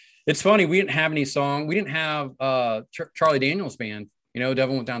 but it's funny. We didn't have any song. We didn't have Charlie Daniels Band,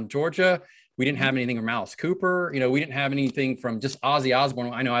 Devil Went Down to Georgia. We didn't have anything from Alice Cooper. We didn't have anything from just Ozzy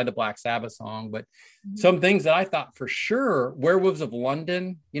Osbourne. I know I had the Black Sabbath song, but some things that I thought for sure, Werewolves of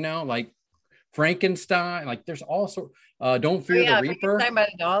London, like Frankenstein, like there's also Don't Fear the Reaper. Frankenstein by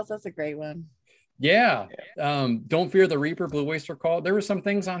the Dolls, that's a great one. Yeah. Don't Fear the Reaper, Blue Oyster Cult. There were some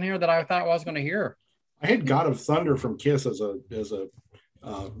things on here that I thought I was going to hear. I had God of Thunder from Kiss as a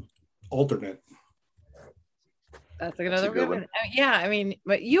alternate. That's another good one. Yeah, I mean,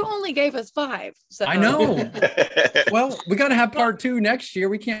 but you only gave us 5. So I know. Well, we got to have part 2 next year.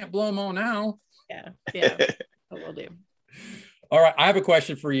 We can't blow them all now. Yeah. What we'll do. All right, I have a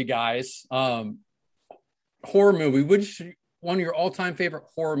question for you guys. Horror movie. Which one of your all-time favorite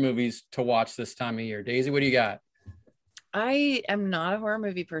horror movies to watch this time of year? Daisy, what do you got? I am not a horror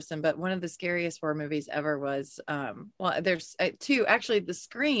movie person, but one of the scariest horror movies ever was, there's 2. Actually, The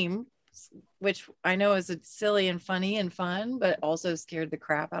Scream, which I know is silly and funny and fun, but also scared the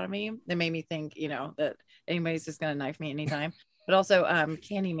crap out of me. It made me think, that anybody's just going to knife me anytime. But also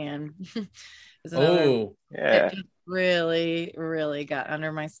Candyman is another. Oh, yeah. It just really, really got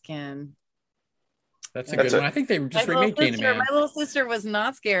under my skin. That's a good one. I think they just remade Candyman. My little sister was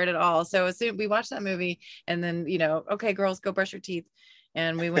not scared at all. So as soon we watched that movie, and then okay, girls, go brush your teeth.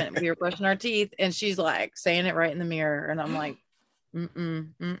 And we were brushing our teeth, and she's like saying it right in the mirror, and I'm like,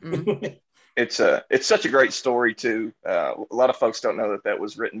 It's such a great story too. A lot of folks don't know that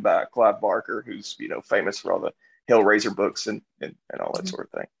was written by Clive Barker, who's famous for all the Hellraiser books and all that sort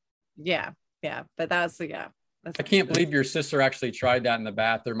of thing. Yeah, but that's I can't believe your sister actually tried that in the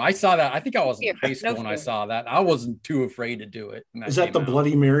bathroom. I saw that. I think I was in high school when I saw that. I wasn't too afraid to do it. Is that the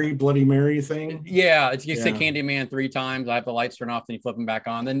Bloody Mary thing? Yeah, you say Candyman 3 times. I have the lights turn off, then you flip them back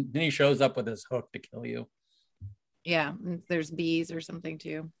on. Then he shows up with his hook to kill you. Yeah, there's bees or something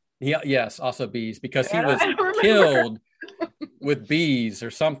too. Yeah, yes, also bees, because he was killed with bees or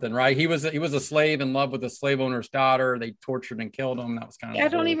something, right? He was a slave in love with a slave owner's daughter. They tortured and killed him. That was kind of I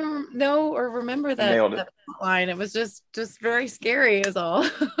don't even know or remember that line. It was just very scary is all.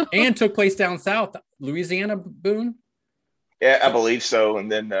 And took place down south, Louisiana, Boone. Yeah, I believe so.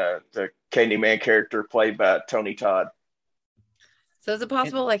 And then the Candyman character played by Tony Todd. So is it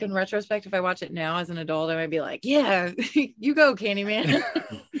possible, like in retrospect, if I watch it now as an adult, I might be like, yeah, you go, Candyman.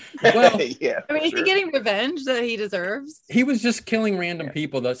 Well, yeah. I mean, is he getting revenge that he deserves? He was just killing random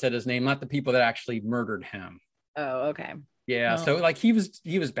people that said his name, not the people that actually murdered him. Oh, okay. Yeah, so like he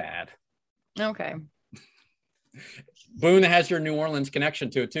was bad. Okay. Boone has your New Orleans connection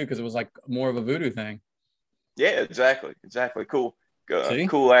to it too, because it was like more of a voodoo thing. Yeah, exactly. Cool.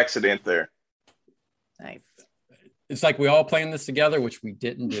 Cool accident there. Nice. It's like we all planned this together, which we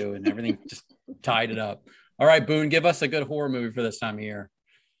didn't do, and everything just tied it up. All right, Boone, give us a good horror movie for this time of year.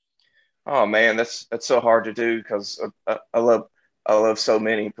 Oh man, that's so hard to do because I love so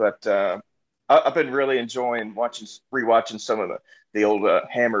many, but I've been really enjoying rewatching some of the old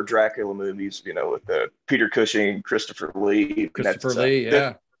Hammer Dracula movies, with Peter Cushing, Christopher Lee.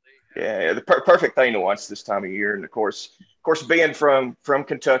 Yeah. The perfect thing to watch this time of year. And of course, being from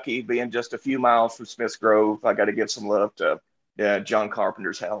Kentucky, being just a few miles from Smiths Grove, I got to give some love to John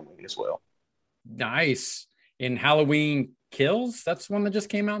Carpenter's Halloween as well. Nice. In Halloween Kills, that's one that just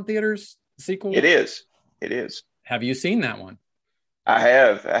came out in theaters. The sequel. It is. Have you seen that one? I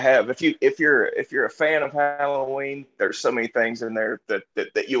have. If you're a fan of Halloween, there's so many things in there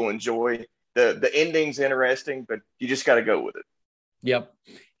that you'll enjoy. The ending's interesting, but you just got to go with it. Yep.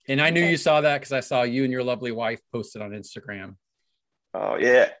 And I knew you saw that because I saw you and your lovely wife posted on Instagram. Oh,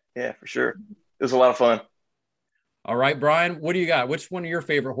 yeah, for sure. It was a lot of fun. All right, Brian, what do you got? Which one of your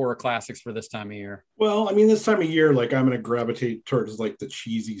favorite horror classics for this time of year? Well, I mean, this time of year, like I'm going to gravitate towards like the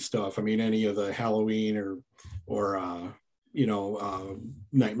cheesy stuff. I mean, any of the Halloween or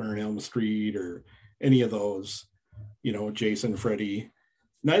Nightmare on Elm Street or any of those, Jason, Freddy.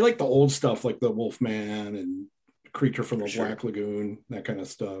 And I like the old stuff like the Wolfman and Creature from the Black Lagoon, that kind of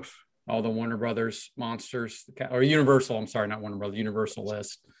stuff. All the Warner Brothers monsters, or Universal. I'm sorry, not Warner Brothers, Universal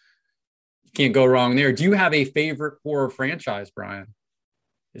list. You can't go wrong there. Do you have a favorite horror franchise, Brian?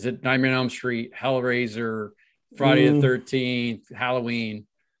 Is it Nightmare on Elm Street, Hellraiser, Friday the 13th, Halloween?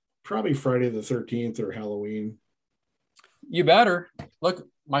 Probably Friday the 13th or Halloween. You better. Look,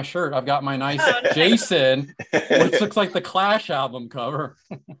 my shirt. I've got my nice Jason, which looks like the Clash album cover.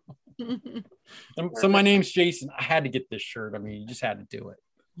 So my name's Jason. I had to get this shirt. I mean, you just had to do it.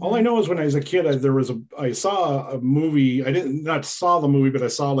 All I know is when I was a kid, I saw a movie. I didn't not saw the movie, but I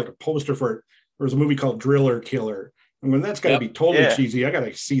saw like a poster for it. There was a movie called Driller Killer. And when that's got to be totally cheesy, I got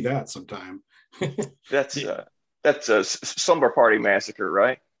to see that sometime. That's a Slumber Party Massacre,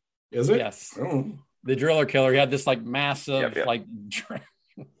 right? Is it? Yes. Oh. The Driller Killer. He had this like massive like.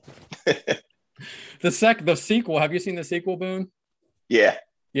 The sequel. Have you seen the sequel, Boone? Yeah.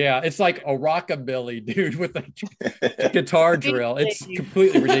 Yeah, it's like a rockabilly dude with a guitar drill. It's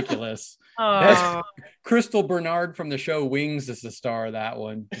completely ridiculous. Crystal Bernard from the show Wings is the star of that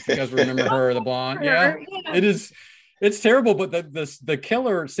one. If you guys remember her, the blonde. Yeah, it is. It's terrible, but the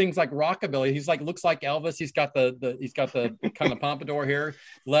killer sings like rockabilly. He's like looks like Elvis. He's got the kind of pompadour hair,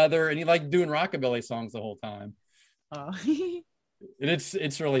 leather, and he like doing rockabilly songs the whole time.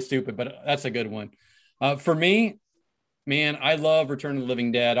 It's really stupid, but that's a good one. For me, man, I love Return of the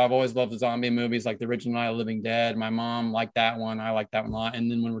Living Dead. I've always loved the zombie movies, like the original Night of the Living Dead. My mom liked that one. I liked that one a lot. And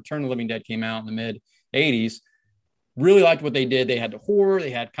then when Return of the Living Dead came out in the mid 80s, really liked what they did. They had the horror,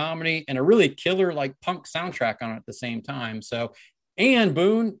 they had comedy, and a really killer like punk soundtrack on it at the same time. So, and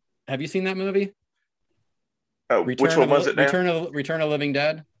Boone, have you seen that movie? Oh, which one was it now? Return of the Living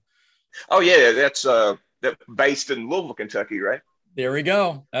Dead. Oh yeah, that's based in Louisville, Kentucky, right? There we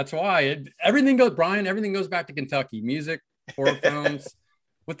go. That's why everything goes back to Kentucky. Music, horror films.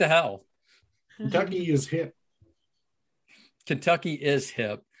 What the hell? Kentucky is hip. Kentucky is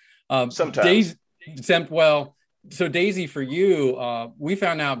hip. Sometimes. Well, so Daisy, for you, we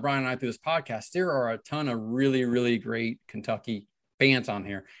found out, Brian and I, through this podcast, there are a ton of really, really great Kentucky bands on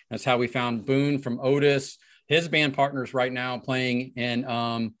here. That's how we found Boone from Otis. His band partners right now playing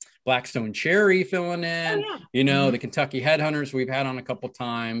in Blackstone Cherry filling in, the Kentucky Headhunters we've had on a couple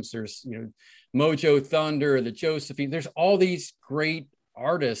times. There's, Mojo Thunder, the Josephine. There's all these great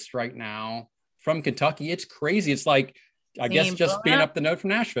artists right now from Kentucky. It's crazy. It's like, I guess, just being up the road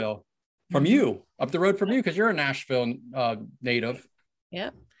from Nashville, from you, up the road from you, because you're a Nashville native.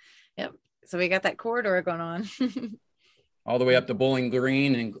 Yep. So we got that corridor going on. All the way up to Bowling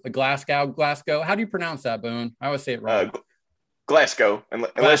Green and Glasgow. How do you pronounce that, Boone? I always say it wrong. Glasgow,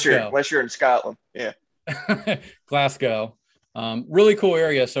 unless you're in Scotland. Yeah. Glasgow. Really cool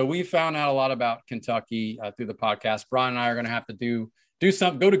area. So we found out a lot about Kentucky through the podcast. Brian and I are going to have to do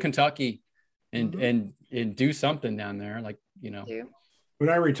something, go to Kentucky and do something down there. Like, when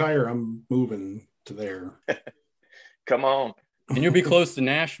I retire, I'm moving to there. Come on. And you'll be close to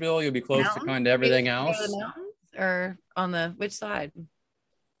Nashville. You'll be close to kind of everything else. Or on the which side?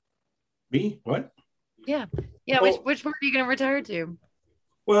 Me? What? Yeah. Well, which part are you going to retire to?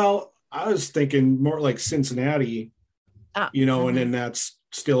 Well, I was thinking more like Cincinnati, and then that's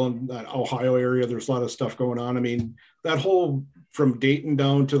still in that Ohio area. There's a lot of stuff going on. I mean, that whole from Dayton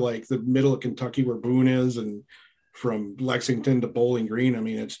down to like the middle of Kentucky where Boone is, and from Lexington to Bowling Green. I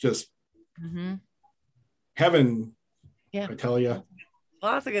mean, it's just heaven. Yeah, I tell you.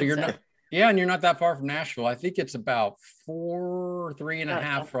 Lots of good stuff. And you're not that far from Nashville. I think it's about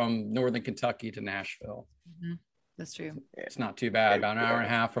 3.5 from northern Kentucky to Nashville. That's true. It's not too bad. About an hour and a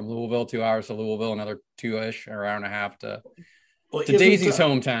half from Louisville, 2 hours to Louisville, another 2-ish or hour and a half to Daisy's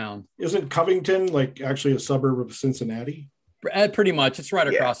hometown. Isn't Covington like actually a suburb of Cincinnati? Pretty much. It's right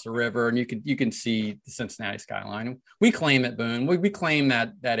across the river, and you can see the Cincinnati skyline. We claim it, Boone. We claim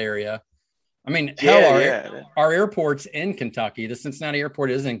that area. I mean, our airport's in Kentucky. The Cincinnati airport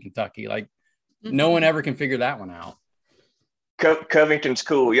is in Kentucky. Like, no one ever can figure that one out. Covington's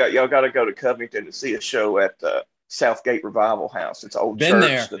cool. Y'all got to go to Covington to see a show at the Southgate Revival House. It's an old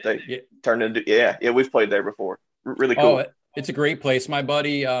church that they turned into. Yeah, we've played there before. Really cool. Oh, it's a great place. My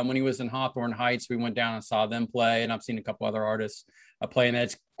buddy, when he was in Hawthorne Heights, we went down and saw them play, and I've seen a couple other artists play, and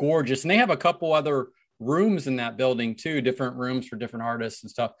it's gorgeous. And they have a couple other rooms in that building too, different rooms for different artists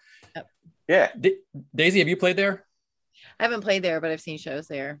and stuff. Yeah. Daisy, have you played there? I haven't played there, but I've seen shows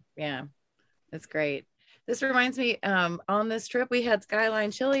there. Yeah, it's great. This reminds me, on this trip we had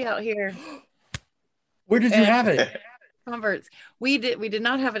Skyline Chili out here. Where did you have it? Converts. We did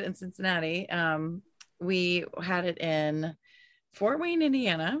not have it in Cincinnati. We had it in Fort Wayne,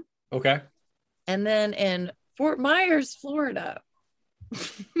 Indiana. Okay. And then in Fort Myers, Florida.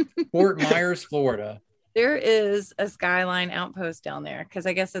 Fort Myers, Florida. There is a Skyline outpost down there because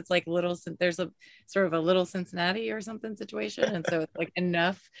I guess it's like there's a sort of a little Cincinnati or something situation. And so it's like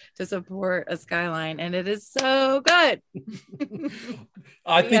enough to support a Skyline, and it is so good.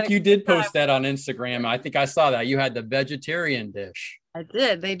 I think you did post that on Instagram. I think I saw that. You had the vegetarian dish. I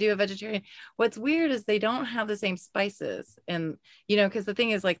did. They do a vegetarian. What's weird is they don't have the same spices. And, because the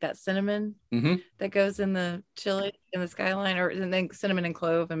thing is like that cinnamon that goes in the chili in the Skyline, and then cinnamon and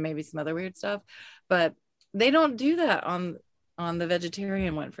clove and maybe some other weird stuff. But they don't do that on the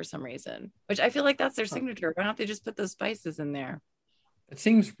vegetarian one for some reason, which I feel like that's their signature. Why don't they just put those spices in there? It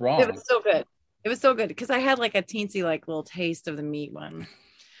seems wrong. It was so good. It was so good because I had like a teensy like little taste of the meat one,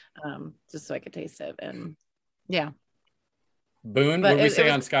 just so I could taste it. And yeah. Boone, what did we say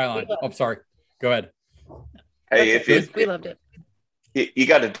on Skyline? I'm sorry. Go ahead. Hey, we loved it. You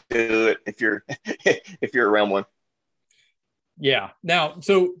got to do it if you're around one. Yeah. Now,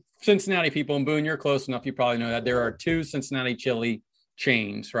 so Cincinnati people, and Boone, you're close enough. You probably know that there are 2 Cincinnati chili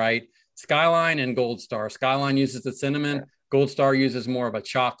chains, right? Skyline and Gold Star. Skyline uses the cinnamon. Gold Star uses more of a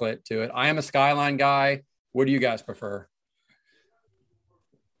chocolate to it. I am a Skyline guy. What do you guys prefer?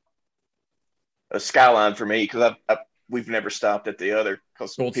 A Skyline for me, because we've never stopped at the other,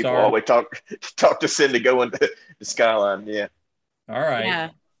 because people Star. Always talk to Cindy going to the Skyline. Yeah. All right.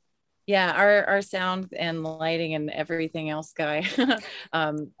 Yeah. Our sound and lighting and everything else guy,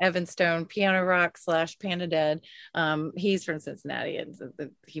 Evan Stone, Piano Rock / Panda Dead. He's from Cincinnati, and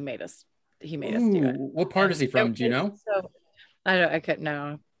he made us do it. What part is he from? Do you know? So I couldn't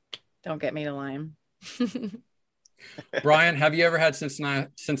know. Don't get me to line. Brian, have you ever had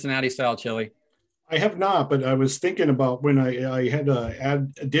Cincinnati style chili? I have not, but I was thinking about when I had to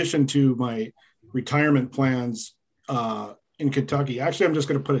add addition to my retirement plans in Kentucky. Actually, I'm just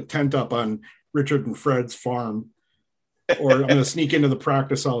going to put a tent up on Richard and Fred's farm, or I'm going to sneak into the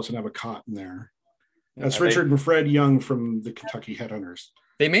practice house and have a cot in there. That's Richard and Fred Young from the Kentucky Headhunters.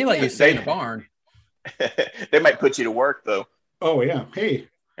 They may let you stay in a barn. They might put you to work though. Oh yeah. Hey.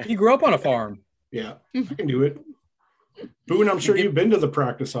 You grew up on a farm. Yeah, I can do it. Boone, I'm sure you've been to the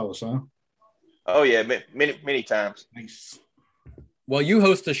practice house, huh? Oh yeah, many times. Nice. Well, you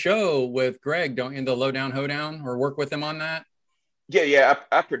host a show with Greg, don't you? The Lowdown Hoedown, or work with him on that? Yeah.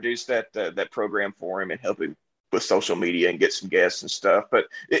 I produced that program for him and help him with social media and get some guests and stuff. But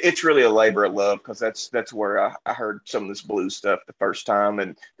it's really a labor of love because that's where I heard some of this blues stuff the first time.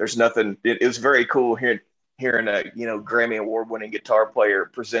 And there's nothing. It was very cool hearing a Grammy Award winning guitar player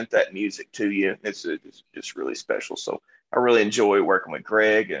present that music to you. It's just really special. So I really enjoy working with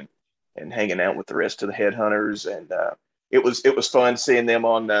Greg and hanging out with the rest of the headhunters. And it was fun seeing them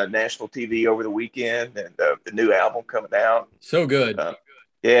on national TV over the weekend, and the new album coming out. So good.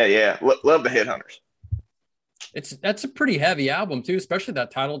 Yeah. Love the headhunters. That's a pretty heavy album too, especially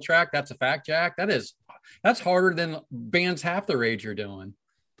that title track. That's a fact, Jack. That's harder than bands half their age are doing.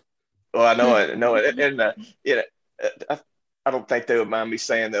 Well, I know it, and I don't think they would mind me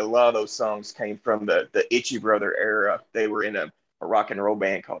saying that a lot of those songs came from the Itchy Brother era. They were in a rock and roll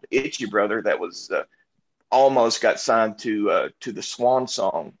band called Itchy Brother that was almost got signed to the Swan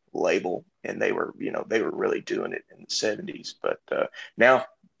Song label, and they were really doing it in the 70s. But now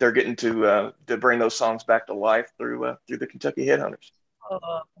they're getting to bring those songs back to life through the Kentucky Headhunters.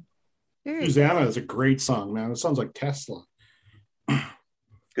 Oh, Susanna is a great song, man. It sounds like Tesla.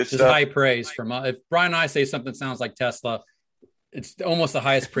 Good Just stuff. high praise from if Brian and I say something sounds like Tesla, it's almost the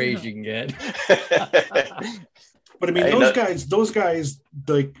highest praise you can get. But I mean, those guys,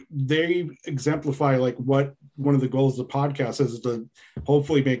 like, they exemplify like what one of the goals of the podcast is to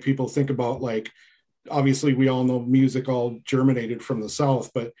hopefully make people think about, like, obviously we all know music all germinated from the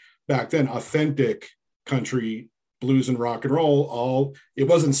South, but back then authentic country, blues and rock and roll, it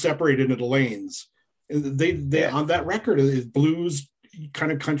wasn't separated into lanes. They on that record is blues,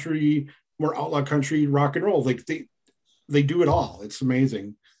 kind of country, more outlaw country, rock and roll. Like they do it all. It's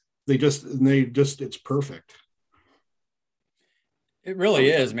amazing. It's perfect. It really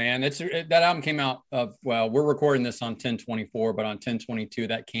is, man. That album came out we're recording this on 10/24, but on 10/22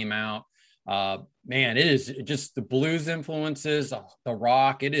 that came out. Man, it is just the blues influences, the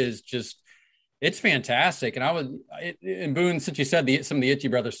rock. It's fantastic. And Boone, since you said some of the Itchy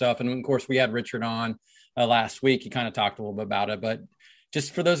Brother stuff, and of course we had Richard on last week, he kind of talked a little bit about it, but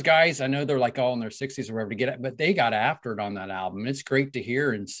just for those guys, I know they're like all in their 60s or whatever to get it, but they got after it on that album. It's great to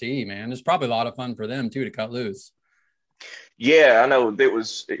hear and see, man. It's probably a lot of fun for them too to cut loose. Yeah, I know.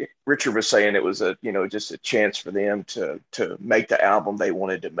 Richard was saying it was just a chance for them to make the album they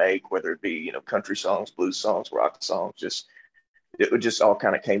wanted to make, whether it be country songs, blues songs, rock songs. It just all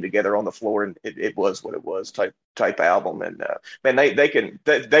kind of came together on the floor, and it was what it was type album. And man, they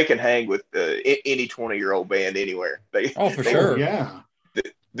can hang with any 20-year-old band anywhere. For sure, yeah.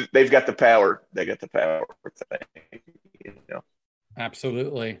 They've got the power. They got the power.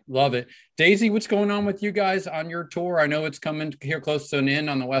 Absolutely. Love it. Daisy, what's going on with you guys on your tour? I know it's coming here close to an end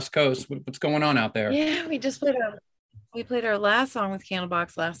on the West Coast. What's going on out there? Yeah, we played our last song with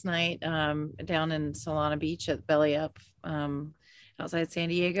Candlebox last night down in Solana Beach at Belly Up outside San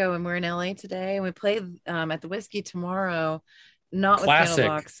Diego, and we're in LA today, and we play at the Whiskey tomorrow, not Classic.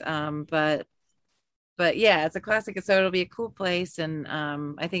 with Candlebox, but yeah, it's a classic, so it'll be a cool place. And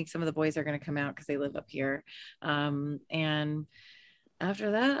I think some of the boys are going to come out because they live up here, and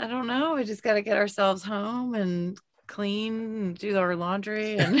after that, I don't know, we just got to get ourselves home and clean and do our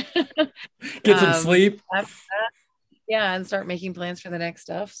laundry and get some sleep. Yeah, and start making plans for the next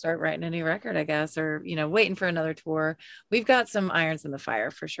stuff, start writing a new record, I guess, or waiting for another tour. We've got some irons in the fire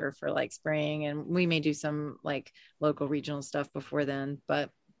for sure for like spring, and we may do some like local regional stuff before then.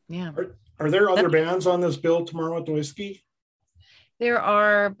 But yeah, are there other bands on this bill tomorrow at the Whiskey? There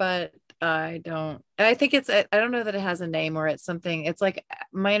are, but I don't think I don't know that it has a name, or it's something. It's like,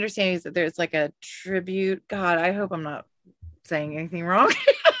 my understanding is that there's like a tribute. God, I hope I'm not saying anything wrong.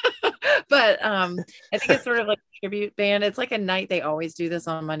 But I think it's sort of like a tribute band. It's like a night, they always do this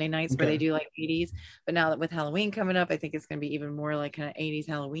on Monday nights, where they do like 80s. But now that with Halloween coming up, I think it's going to be even more like kind of 80s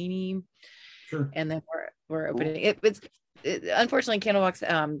Halloween-y. Sure. And then we're opening it. Unfortunately,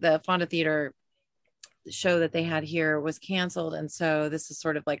 Candlebox, the Fonda Theater show that they had here was canceled, and so this is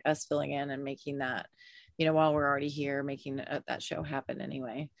sort of like us filling in and making that, while we're already here, making that show happen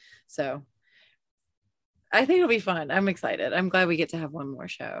anyway. So I think it'll be fun. I'm excited. I'm glad we get to have one more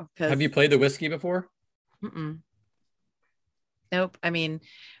show. Have you played the Whiskey before? Nope. I mean,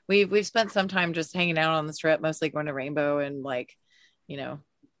 we've spent some time just hanging out on the Strip, mostly going to Rainbow and like,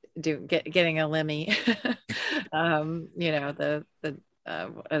 getting a Lemmy. The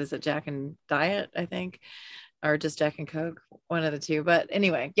what is it, Jack and Diet, I think, or just Jack and Coke, one of the two. But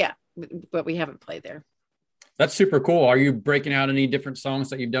anyway, yeah, but we haven't played there. That's super cool. Are you breaking out any different songs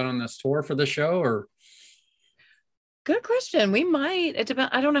that you've done on this tour for the show, or? Good question. We might. It depends.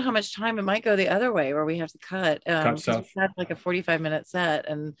 I don't know how much time it might go the other way where we have to cut. Because stuff. we had like a 45-minute set,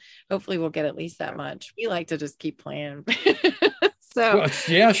 and hopefully we'll get at least that much. We like to just keep playing. So Well,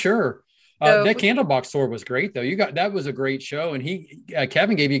 yeah, sure. So- That Candlebox tour was great though. That was a great show, and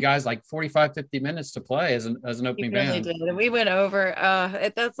Kevin gave you guys like 45, 50 minutes to play as an we opening really band. did. And we went over.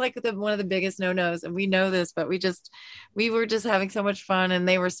 That's like one of the biggest no-nos, and we know this, but we were just having so much fun, and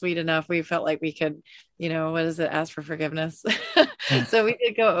they were sweet enough. We felt like we could, what is it? Ask for forgiveness. So we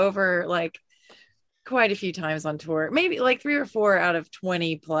did go over like quite a few times on tour, maybe like 3 or 4 out of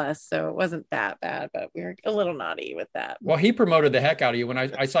 20 plus. So it wasn't that bad, but we were a little naughty with that. Well, he promoted the heck out of you when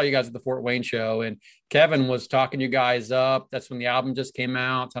I saw you guys at the Fort Wayne show, and Kevin was talking you guys up. That's when the album just came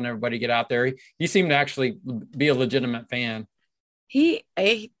out, telling everybody to get out there. He seemed to actually be a legitimate fan.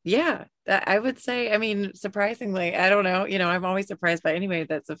 Yeah, I would say, I mean, surprisingly, I don't know, I'm always surprised by anybody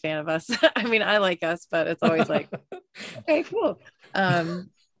that's a fan of us. I mean, I like us, but it's always like, okay, cool.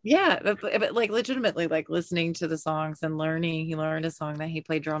 Yeah, but like legitimately, like listening to the songs and learning. He learned a song that he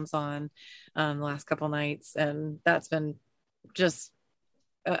played drums on the last couple nights, and that's been just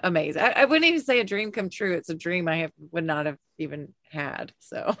amazing. I wouldn't even say a dream come true. It's a dream would not have even had.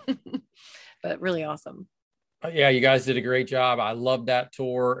 So, but really awesome. Yeah, you guys did a great job. I loved that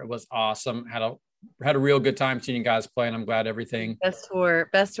tour. It was awesome. Had a real good time seeing you guys play, and I'm glad everything. Best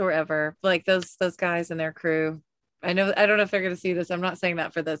tour ever. Like those guys and their crew. I don't know if they're going to see this. I'm not saying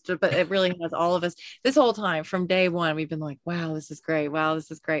that for this, but it really has all of us this whole time from day one. We've been like, wow, this is great. Wow, this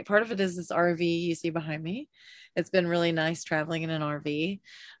is great. Part of it is this RV you see behind me. It's been really nice traveling in an RV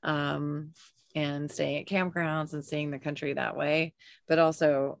and staying at campgrounds and seeing the country that way, but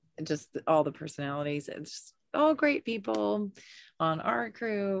also just all the personalities. It's just all great people on our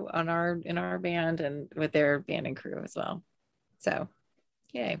crew, in our band, and with their band and crew as well. So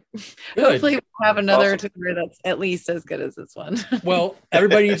yay. Hopefully we'll have another tour that's at least as good as this one. Well,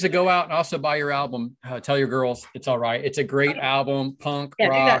 everybody needs to go out and also buy your album. Tell your girls it's all right. It's a great album, punk,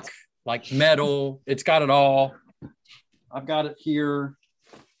 rock, like metal. It's got it all. I've got it here.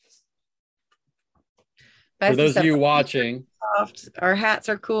 For those of you watching. Our hats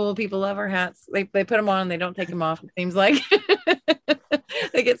are cool. People love our hats. They put them on and they don't take them off. It seems like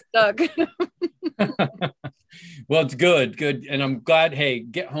they get stuck. Well, it's good. And I'm glad, hey,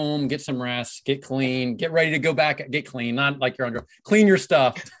 get home, get some rest, get clean, get ready to go back, get clean, not like you're under, clean your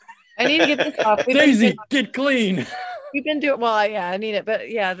stuff. I need to get this off. Daisy, get clean. We've been doing, I need it,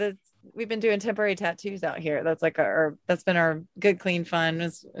 but yeah, we've been doing temporary tattoos out here. That's like that's been our good, clean fun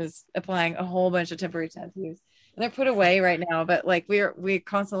is applying a whole bunch of temporary tattoos. And they're put away right now, but like we're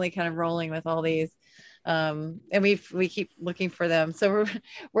constantly kind of rolling with all these. And we keep looking for them. So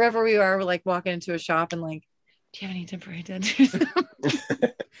wherever we are, we're like walking into a shop and like, do you have any temporary tattoos?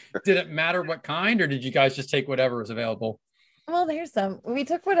 Did it matter what kind, or did you guys just take whatever was available? Well, there's some. We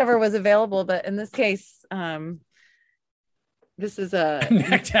took whatever was available, but in this case, this is a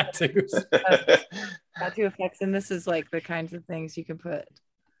neck tattoos. Tattoo effects, and this is like the kinds of things you can put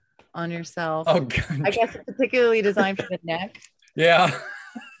on yourself. Oh, God. I guess it's particularly designed for the neck. Yeah.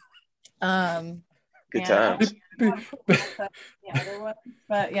 Good times.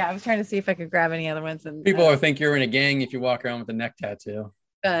 But yeah, I was trying to see if I could grab any other ones. And people will think you're in a gang if you walk around with a neck tattoo.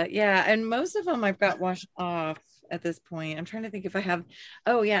 Yeah, and most of them I've got washed off at this point. I'm trying to think if I have.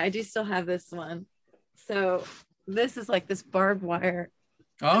 Oh yeah, I do still have this one. So this is like this barbed wire.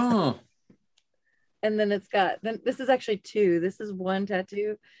 Oh. And then this is actually 2. This is 1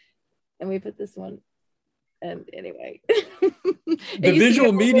 tattoo, and we put this one. And anyway, the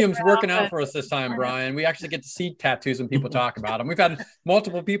visual medium's working out for us this time, Brian. We actually get to see tattoos when people talk about them. We've had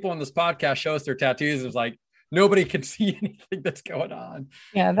multiple people on this podcast show us their tattoos. It's like nobody can see anything that's going on.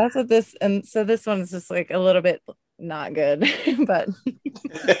 Yeah, that's what this. And so this one's just like a little bit not good, but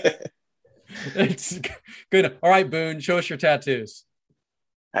it's good. All right, Boone, show us your tattoos.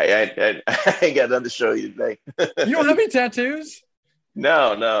 I ain't got nothing to show you today. You don't have any tattoos?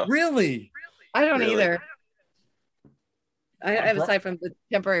 No. Really? I don't either. I have, aside from the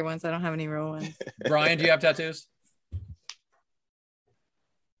temporary ones, I don't have any real ones. Brian, do you have tattoos?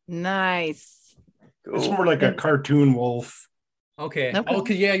 Nice. Cool. It's more like a cartoon wolf. Okay. Oh,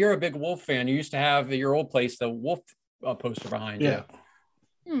 because yeah, you're a big wolf fan. You used to have your old place, the wolf poster behind you.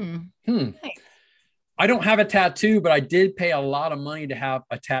 Nice. I don't have a tattoo, but I did pay a lot of money to have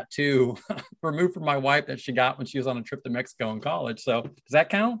a tattoo removed from my wife that she got when she was on a trip to Mexico in college. So does that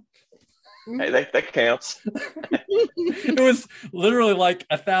count? Hey, that counts. It was literally like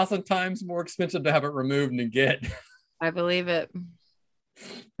 1,000 times more expensive to have it removed than to get. I believe it.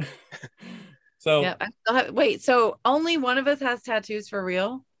 So Yeah. Wait, so only one of us has tattoos for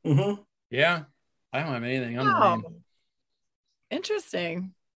real? Mm-hmm. yeah, I don't have anything. I'm Wow. lame.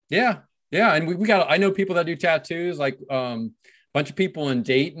 Interesting. Yeah, yeah, and we got. I know people that do tattoos, like bunch of people in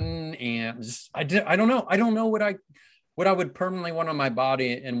Dayton, and just I don't know. I don't know what I would permanently want on my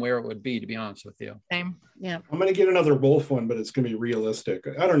body and where it would be. To be honest with you. Same. Yeah. I'm gonna get another wolf one, but it's gonna be realistic.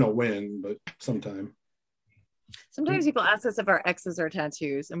 I don't know when, but sometime. Sometimes people ask us if our exes are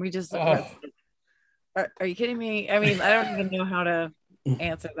tattoos, and we just Oh. are you kidding me? I mean, I don't even know how to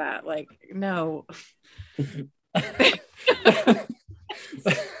answer that. Like, no.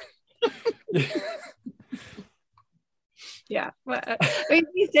 Yeah. I mean,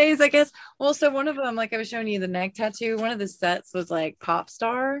 these days, I guess. Well, so one of them, like I was showing you the neck tattoo, one of the sets was like pop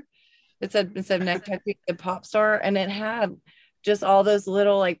star. It said instead of neck tattoo, it said pop star, and it had just all those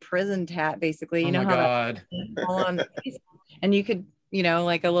little like prison tat, basically. You Oh know my how God. that all on the face? And you could,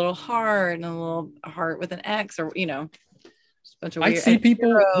 like a little heart and a little heart with an X, or just a bunch of weird. I see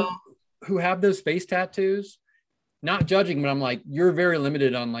people who have those face tattoos. Not judging, but I'm like, you're very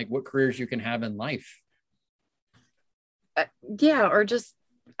limited on like what careers you can have in life. Yeah, or just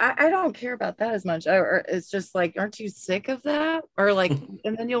I don't care about that as much. Or it's just like, aren't you sick of that? Or like,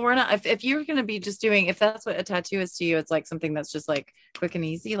 and then you'll run out. If you're gonna be just doing, if that's what a tattoo is to you, it's like something that's just like quick and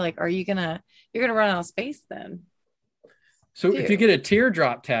easy. Like, you're gonna run out of space then. So if you get a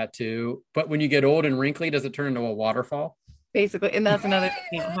teardrop tattoo, but when you get old and wrinkly, does it turn into a waterfall? Basically, and that's another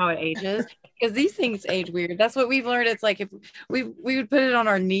thing, how it ages, because these things age weird. That's what we've learned. It's like if we would put it on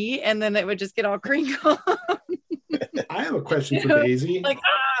our knee and then it would just get all crinkled. I have a question for Daisy. Like,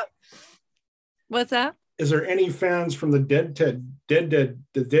 what's that? Is there any fans from the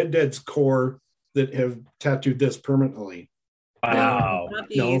Dead's core that have tattooed this permanently? Wow. No, not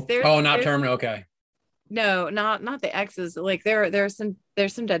these. No. Not terminal. Okay. No, not the X's. Like there's some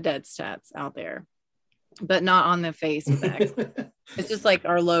Dead stats out there, but not on the face with the X. It's just like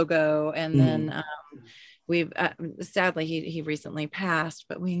our logo, and then we've sadly he recently passed,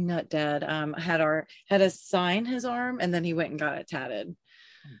 but we not dead. Had us sign his arm, and then he went and got it tatted.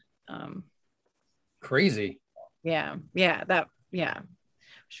 Crazy. Yeah.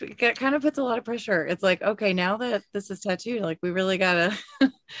 It kind of puts a lot of pressure. It's like, okay, now that this is tattooed, like we really gotta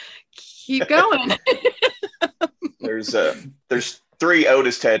keep going. There's 3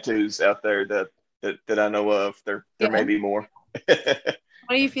 Otis tattoos out there that I know of. There may be more.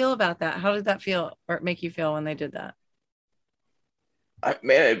 How do you feel about that? How did that feel or make you feel when they did that?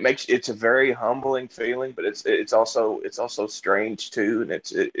 It's a very humbling feeling, but it's also strange too, and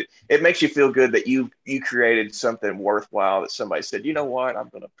it makes you feel good that you created something worthwhile, that somebody said, you know what, I'm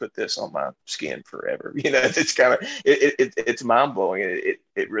going to put this on my skin forever. It's kind of it's mind blowing.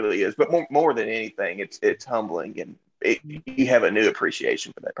 It really is, but more than anything, it's humbling, and you have a new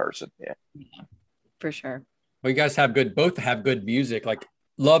appreciation for that person. Yeah, for sure. Well, you guys both have good music. Like,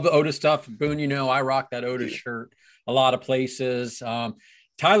 love the Otis stuff. Boone, I rock that Otis shirt a lot of places.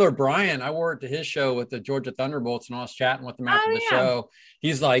 Tyler Bryan, I wore it to his show with the Georgia Thunderbolts, and I was chatting with him after the show.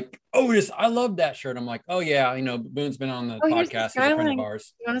 He's like, Otis, I love that shirt. I'm like, oh yeah, Boone's been on the podcast. He's a friend of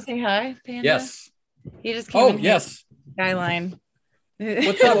ours. You want to say hi, Panda? Yes. He just came in yes. Skyline.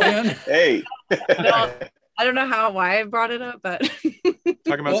 What's up, man? Hey. I don't know why I brought it up, but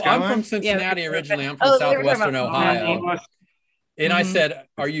talking about Skyline? I'm from Cincinnati originally. I'm from southwestern Ohio. And I said,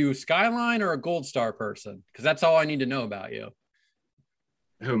 are you Skyline or a Gold Star person? Because that's all I need to know about you.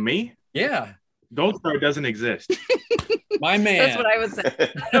 Who, me? Yeah. Gold Star doesn't exist. My man. That's what I would say.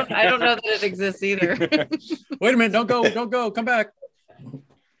 I don't know that it exists either. Wait a minute. Don't go. Come back.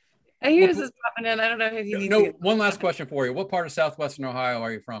 He was just popping in. I don't know if he needs No, to one last question for you. What part of southwestern Ohio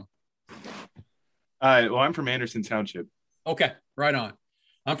are you from? Well, I'm from Anderson Township. Okay, right on.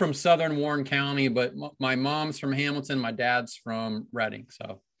 I'm from southern Warren County, but my mom's from Hamilton. My dad's from Reading.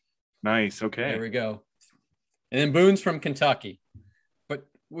 So nice. Okay. There we go. And then Boone's from Kentucky, but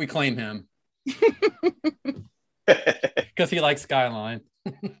we claim him because he likes Skyline.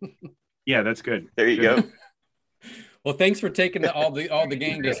 Yeah, that's good. There you go. Well, thanks for taking all the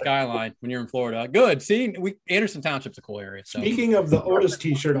gang to Skyline when you're in Florida. Good. See, Anderson Township's a cool area. So. Speaking of the Otis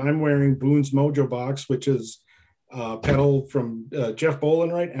T-shirt, I'm wearing Boone's Mojo Box, which is pedal from Jeff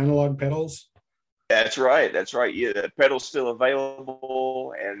Bolin, right? Analog Pedals. That's right. Yeah, the pedal's still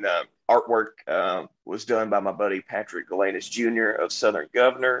available, and artwork was done by my buddy Patrick Galanis Jr. of Southern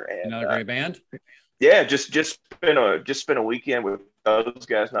Governor. And another great band. Yeah, just spent a weekend with those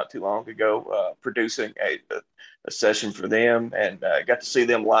guys not too long ago, producing a session for them, and got to see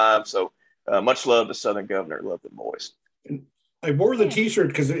them live. So much love to Southern Governor. Love the boys. I wore the T-shirt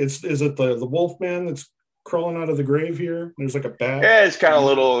because is it the Wolf Man that's crawling out of the grave here? There's like a bat. Yeah, it's kind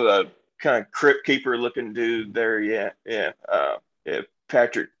of kind of crypt keeper looking dude there. Yeah.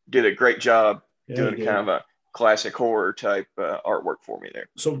 Patrick did a great job doing kind of a classic horror type artwork for me there.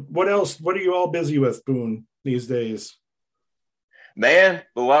 So what else? What are you all busy with, Boone, these days? Man,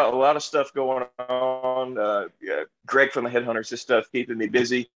 a lot of stuff going on. Greg from the Headhunters, this stuff keeping me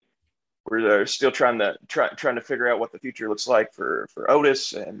busy. We're still trying to figure out what the future looks like for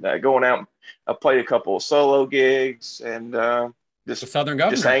Otis, and going out. I played a couple of solo gigs and just The Southern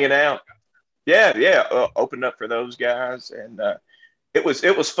Governor, just hanging out. Opened up for those guys, and it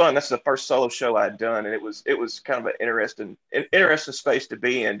was fun. That's the first solo show I'd done, and it was kind of an interesting space to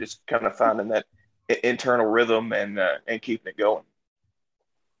be in, just kind of finding that internal rhythm and keeping it going.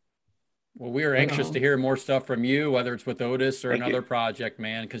 Well, we are anxious to hear more stuff from you, whether it's with Otis or another project,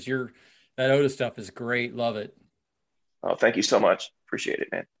 man, because that Otis stuff is great. Love it. Oh, thank you so much. Appreciate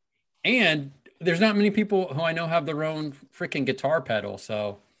it, man. And there's not many people who I know have their own freaking guitar pedal,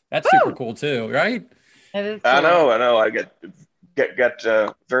 so that's super cool too, right? That is cool. I know. I got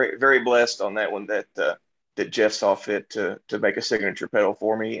very, very blessed on that one that Jeff saw fit to make a signature pedal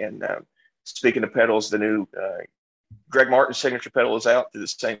for me. And speaking of pedals, the new Greg Martin's signature pedal is out through the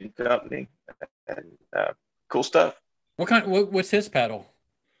same company, and cool stuff. What's his pedal?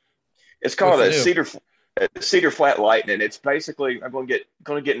 It's called a Cedar Flat Lightning. It's basically, I'm going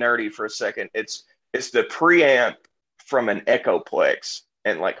to get nerdy for a second. It's the preamp from an Echoplex,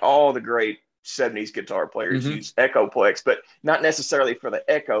 and like all the great 70s guitar players use Echoplex, but not necessarily for the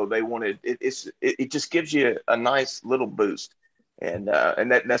Echo. They wanted it just gives you a nice little boost. And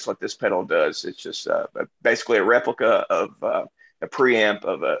that's what this pedal does. It's just basically a replica of a preamp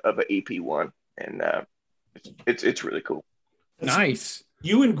of a EP1, and it's really cool. Nice.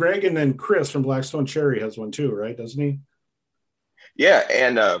 You and Greg, and then Chris from Blackstone Cherry has one too, right? Doesn't he? Yeah,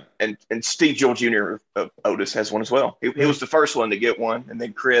 and Steve Joel Jr. of Otis has one as well. He was the first one to get one, and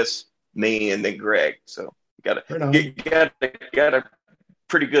then Chris, me, and then Greg. So got a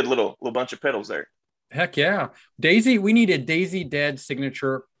pretty good little bunch of pedals there. Heck yeah. Daisy, we need a Daisy Dead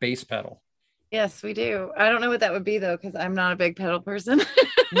signature bass pedal. Yes, we do. I don't know what that would be though, because I'm not a big pedal person.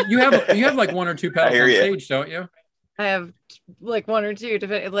 You have like one or two pedals on stage, don't you? I have like one or two.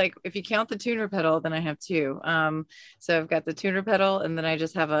 Like if you count the tuner pedal, then I have two. So I've got the tuner pedal, and then I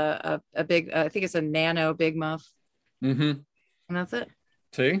just have a big. I think it's a nano big muff. And that's it.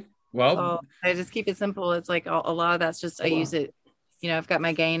 See, well, so I just keep it simple. It's like a lot of that's just I use it. I've got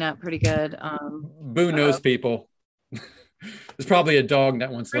my gain up pretty good. Boone knows people. There's probably a dog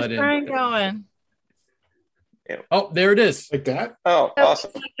that once let in. Brian going? Oh, there it is. Like that? Oh,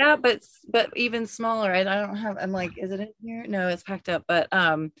 awesome. Like that, but even smaller. I don't have. I'm like, is it in here? No, it's packed up. But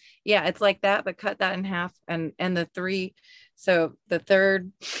yeah, it's like that, but cut that in half, and the three. So the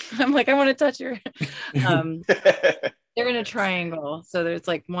third, I'm like, I want to touch your. They're in a triangle, so there's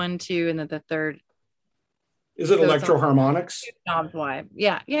like 1, 2, and then the third. Is it Electro Harmonics? Knobs wide.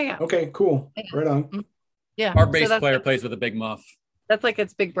 Yeah. Okay, cool. Right on. Yeah. Our bass player plays with a big muff. That's like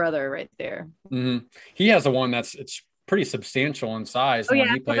its big brother right there. He has a one it's pretty substantial in size. Oh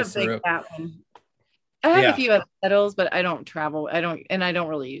yeah, he plays through. That one. I have a few other pedals, but I don't travel. I don't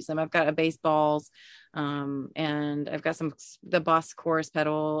really use them. I've got a bass balls, and I've got the Boss Chorus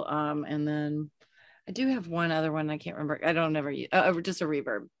pedal, and then I do have one other one I can't remember. I don't never use just a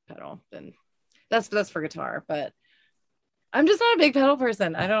reverb pedal, and that's for guitar. But I'm just not a big pedal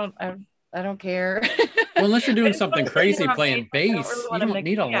person. I don't care. Well, unless you're doing something crazy playing bass, you don't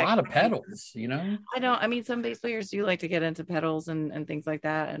need a lot of pedals, I mean, some bass players do like to get into pedals and things like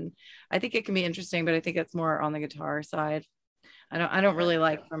that. And I think it can be interesting, but I think it's more on the guitar side. I don't really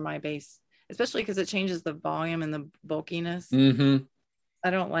like from my bass, especially because it changes the volume and the bulkiness.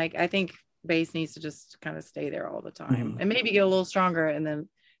 I think bass needs to just kind of stay there all the time and maybe get a little stronger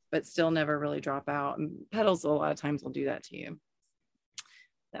but still never really drop out. And pedals a lot of times will do that to you.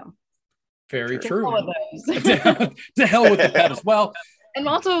 So. Very true. To hell with the pedals. Well, and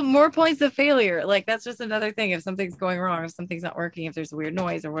also more points of failure. Like that's just another thing. If something's going wrong, if something's not working, if there's a weird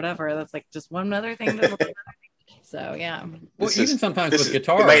noise or whatever, that's like just one other thing. So yeah. Well, even sometimes with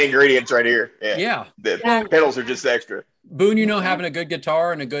guitar, the main ingredients right here. Yeah. The pedals are just extra. Boone, having a good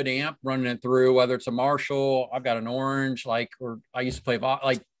guitar and a good amp, running it through, whether it's a Marshall, I've got an Orange, or I used to play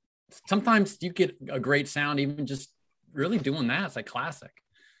like sometimes you get a great sound even just really doing that. It's like classic.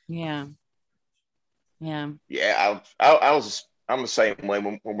 Yeah. I'm the same way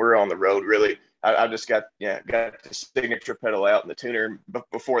when we're on the road. Really, I just got the signature pedal out and the tuner. But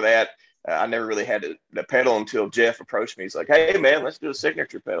before that, I never really had the pedal until Jeff approached me. He's like, "Hey man, let's do a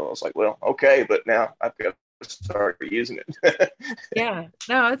signature pedal." I was like, "Well, okay," but now I've got start using it. Yeah,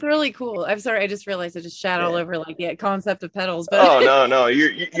 no, it's really cool. I'm sorry, I just realized I just shat all over like the concept of pedals. But Oh no,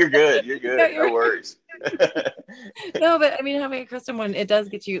 you're good. You're good. No worries. No, but I mean, having a custom one, it does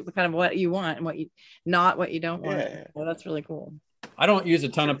get you kind of what you want and what you don't want. Yeah. So that's really cool. I don't use a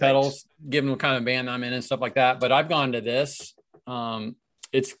ton of pedals, given what kind of band I'm in and stuff like that. But I've gone to this.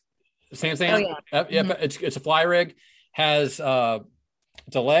 It's same. Oh, yeah. It's a fly rig, has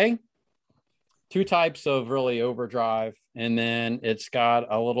delay, two types of really overdrive, and then it's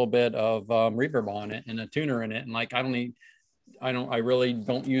got a little bit of reverb on it and a tuner in it. And like I really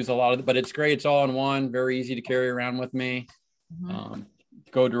don't use a lot of it, but it's great. It's all in one, very easy to carry around with me.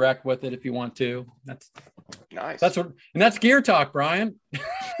 Go direct with it if you want to. That's nice. That's gear talk, Brian.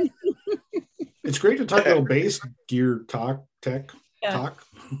 It's great to talk a little bass gear talk.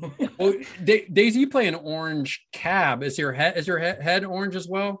 Well, Daisy, you play an orange cab. Is your head orange as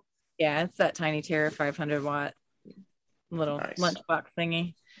well? Yeah, it's that Tiny Terror 500 watt little lunchbox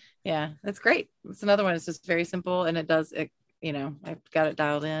thingy. Yeah, that's great. It's another one. It's just very simple, and it does it. You know, I've got it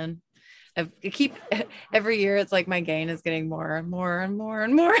dialed in. Every year it's like my gain is getting more and more and more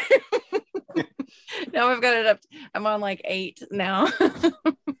and more. Now I've got it up. I'm on like 8 now.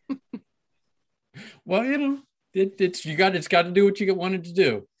 Well, you know, it's got to do what you wanted to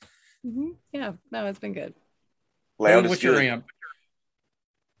do. Yeah, no, it's been good. What's your amp?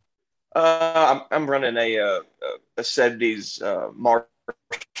 I'm running a 70s Marshall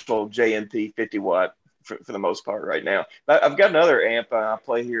JMP 50 watt for the most part right now. I've got another amp I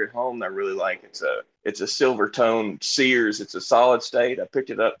play here at home that I really like. It's a silver tone Sears. It's a solid state. I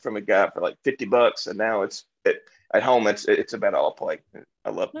picked it up from a guy for like $50, and now at home. It's about all I play. I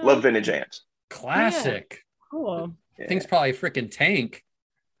love vintage amps. Classic. Yeah. Cool. Yeah. Thing's probably a freaking tank.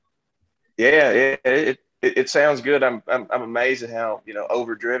 Yeah. It sounds good. I'm amazed at how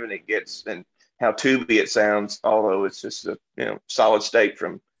overdriven it gets and how tubey it sounds. Although it's just a solid state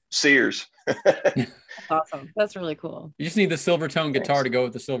from Sears. Awesome. That's really cool. You just need the Silvertone guitar to go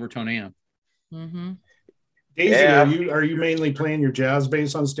with the Silvertone amp. Daisy, are you mainly playing your jazz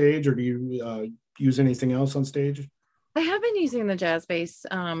bass on stage, or do you use anything else on stage? I have been using the jazz bass.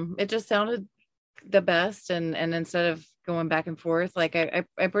 It just sounded the best, and instead of going back and forth, like I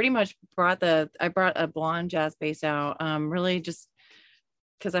pretty much brought a blonde jazz bass out, really just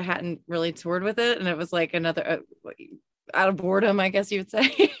because I hadn't really toured with it, and it was like another out of boredom, I guess you would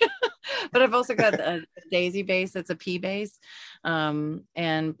say. But I've also got a Daisy bass. It's a P bass.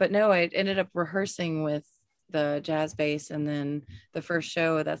 But no, I ended up rehearsing with the jazz bass. And then the first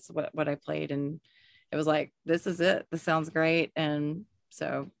show, that's what I played. And it was like, this is it. This sounds great. And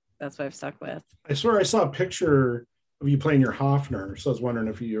so that's what I've stuck with. I swear I saw a picture of you playing your Hofner. So I was wondering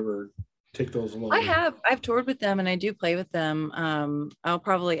if you ever take those along. I've toured with them and I do play with them. I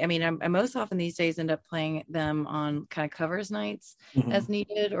most often these days end up playing them on kind of covers nights as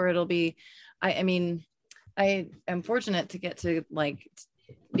needed, or it'll be, I am fortunate to get to like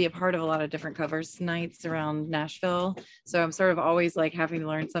be a part of a lot of different covers nights around Nashville. So I'm sort of always like having to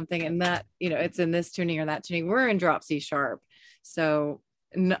learn something, and that, it's in this tuning or that tuning. We're in drop C sharp. So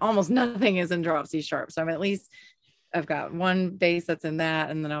almost nothing is in drop C sharp. So I've got one bass that's in that,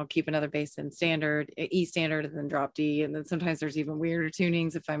 and then I'll keep another bass in standard, E standard, and then drop D. And then sometimes there's even weirder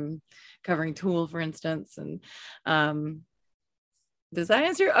tunings if I'm covering Tool, for instance. And does that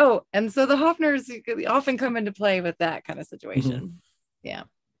answer? Oh, and so the Hofners often come into play with that kind of situation. Yeah.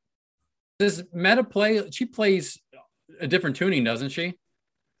 Does Meta play? She plays a different tuning, doesn't she?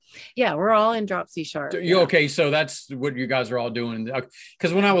 Yeah, we're all in drop C sharp. Okay, so that's what you guys are all doing.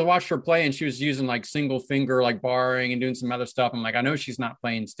 Because when I was watching her play and she was using like single finger, like barring and doing some other stuff, I'm like, I know she's not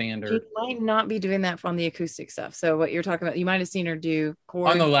playing standard. She might not be doing that on the acoustic stuff. So what you're talking about, you might have seen her do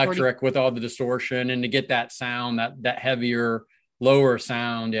chord, on the electric with all the distortion and to get that sound, that heavier, lower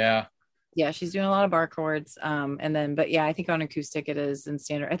sound. Yeah. Yeah, she's doing a lot of bar chords. But yeah, I think on acoustic it is in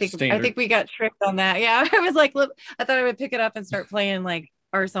standard. I think we got tricked on that. Yeah, I was like, look, I thought I would pick it up and start playing like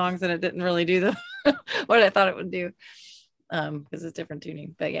our songs, and it didn't really do what I thought it would do, because it's different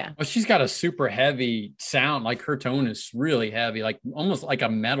tuning. But yeah, well, she's got a super heavy sound. Like her tone is really heavy, like almost like a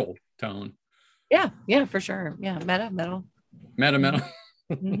metal tone. Yeah, for sure. Yeah, metal.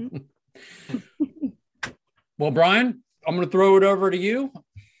 Well, Brian, I'm going to throw it over to you.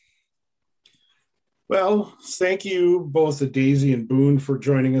 Well, thank you both to Daisy and Boone for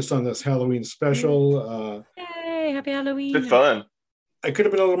joining us on this Halloween special. Yay, happy Halloween. It's been fun. I could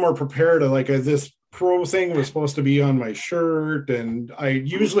have been a little more prepared. This pro thing was supposed to be on my shirt. And I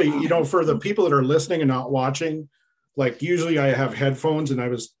usually, for the people that are listening and not watching, like usually I have headphones,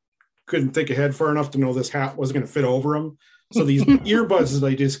 and couldn't think ahead far enough to know this hat wasn't going to fit over them. So these earbuds,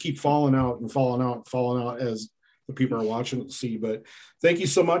 they just keep falling out and falling out and falling out as the people are watching it see. But thank you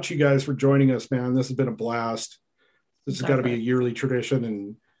so much, you guys, for joining us, man. This has been a blast. This has got to be a yearly tradition.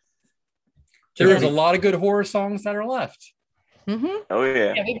 And there's a lot of good horror songs that are left. Mm-hmm. Oh,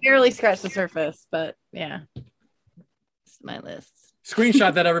 yeah. We barely scratched the surface, but yeah. It's my list.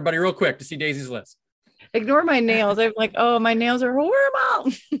 Screenshot that, everybody, real quick to see Daisy's list. Ignore my nails. I'm like, oh, my nails are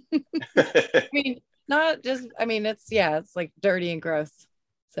horrible. I mean, it's like dirty and gross.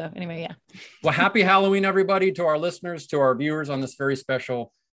 So anyway, yeah. Well, happy Halloween, everybody, to our listeners, to our viewers on this very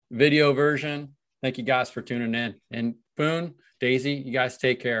special video version. Thank you guys for tuning in. And Boone, Daisy, you guys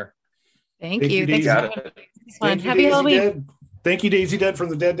take care. Thank you. Thanks for having me. It's fun. Happy Halloween. Thank you, Daisy Dead from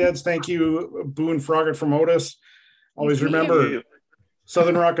the Dead Dads. Thank you, Boone Froggett from Otis. Always remember,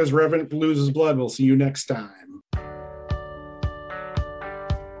 Southern Rock is Reverend, Blues is Blood. We'll see you next time.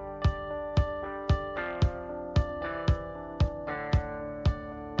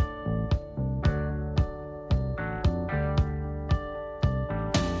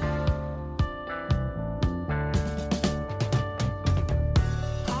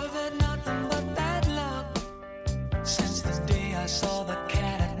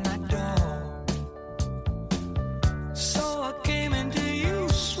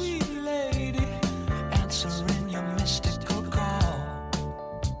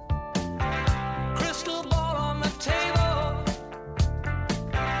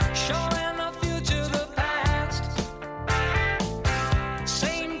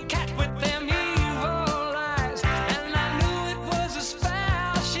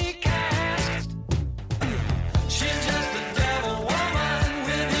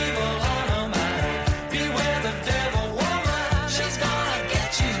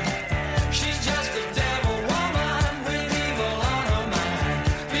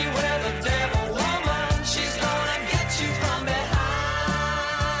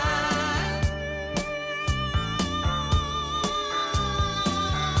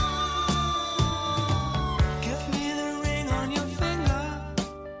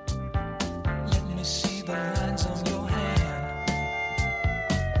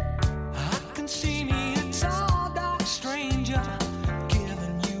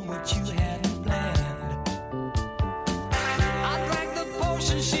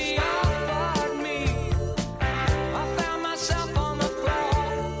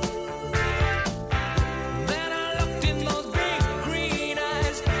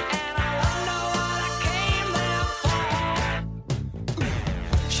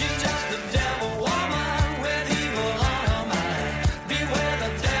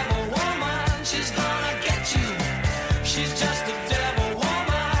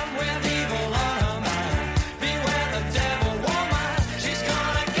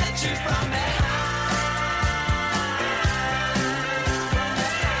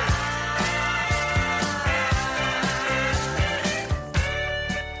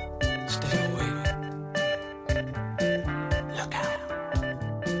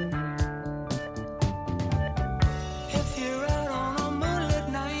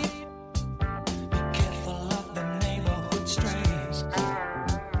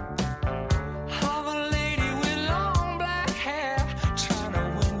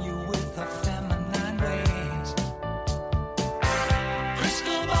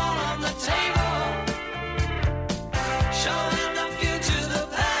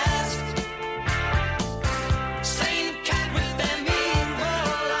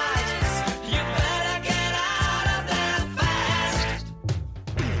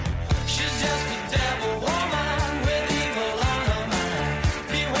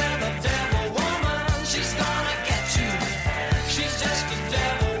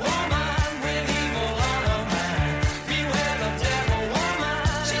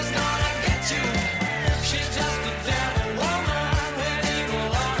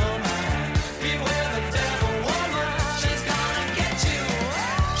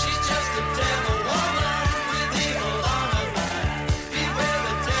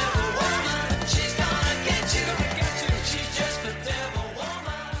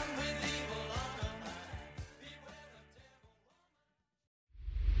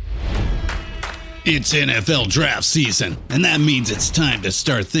 It's NFL draft season, and that means it's time to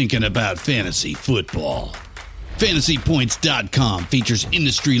start thinking about fantasy football. FantasyPoints.com features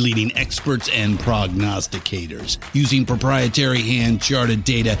industry-leading experts and prognosticators using proprietary hand-charted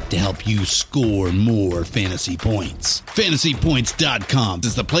data to help you score more fantasy points. FantasyPoints.com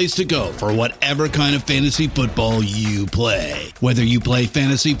is the place to go for whatever kind of fantasy football you play. Whether you play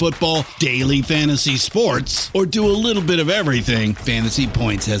fantasy football, daily fantasy sports, or do a little bit of everything, Fantasy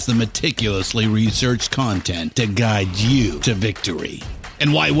Points has the meticulously researched content to guide you to victory.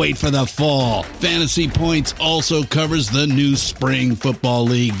 And why wait for the fall? Fantasy Points also covers the new spring football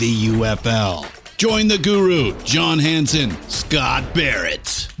league, the UFL. Join the guru, John Hansen, Scott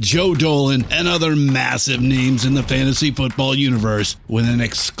Barrett, Joe Dolan, and other massive names in the fantasy football universe with an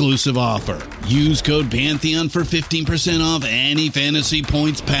exclusive offer. Use code Pantheon for 15% off any Fantasy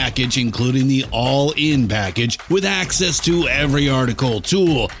Points package, including the all-in package, with access to every article,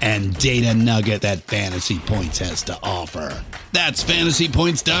 tool, and data nugget that Fantasy Points has to offer. That's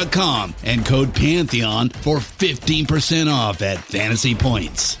FantasyPoints.com and code Pantheon for 15% off at Fantasy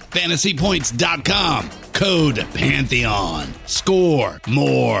Points. FantasyPoints.com, code Pantheon. Score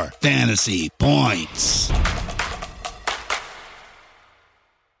more fantasy points.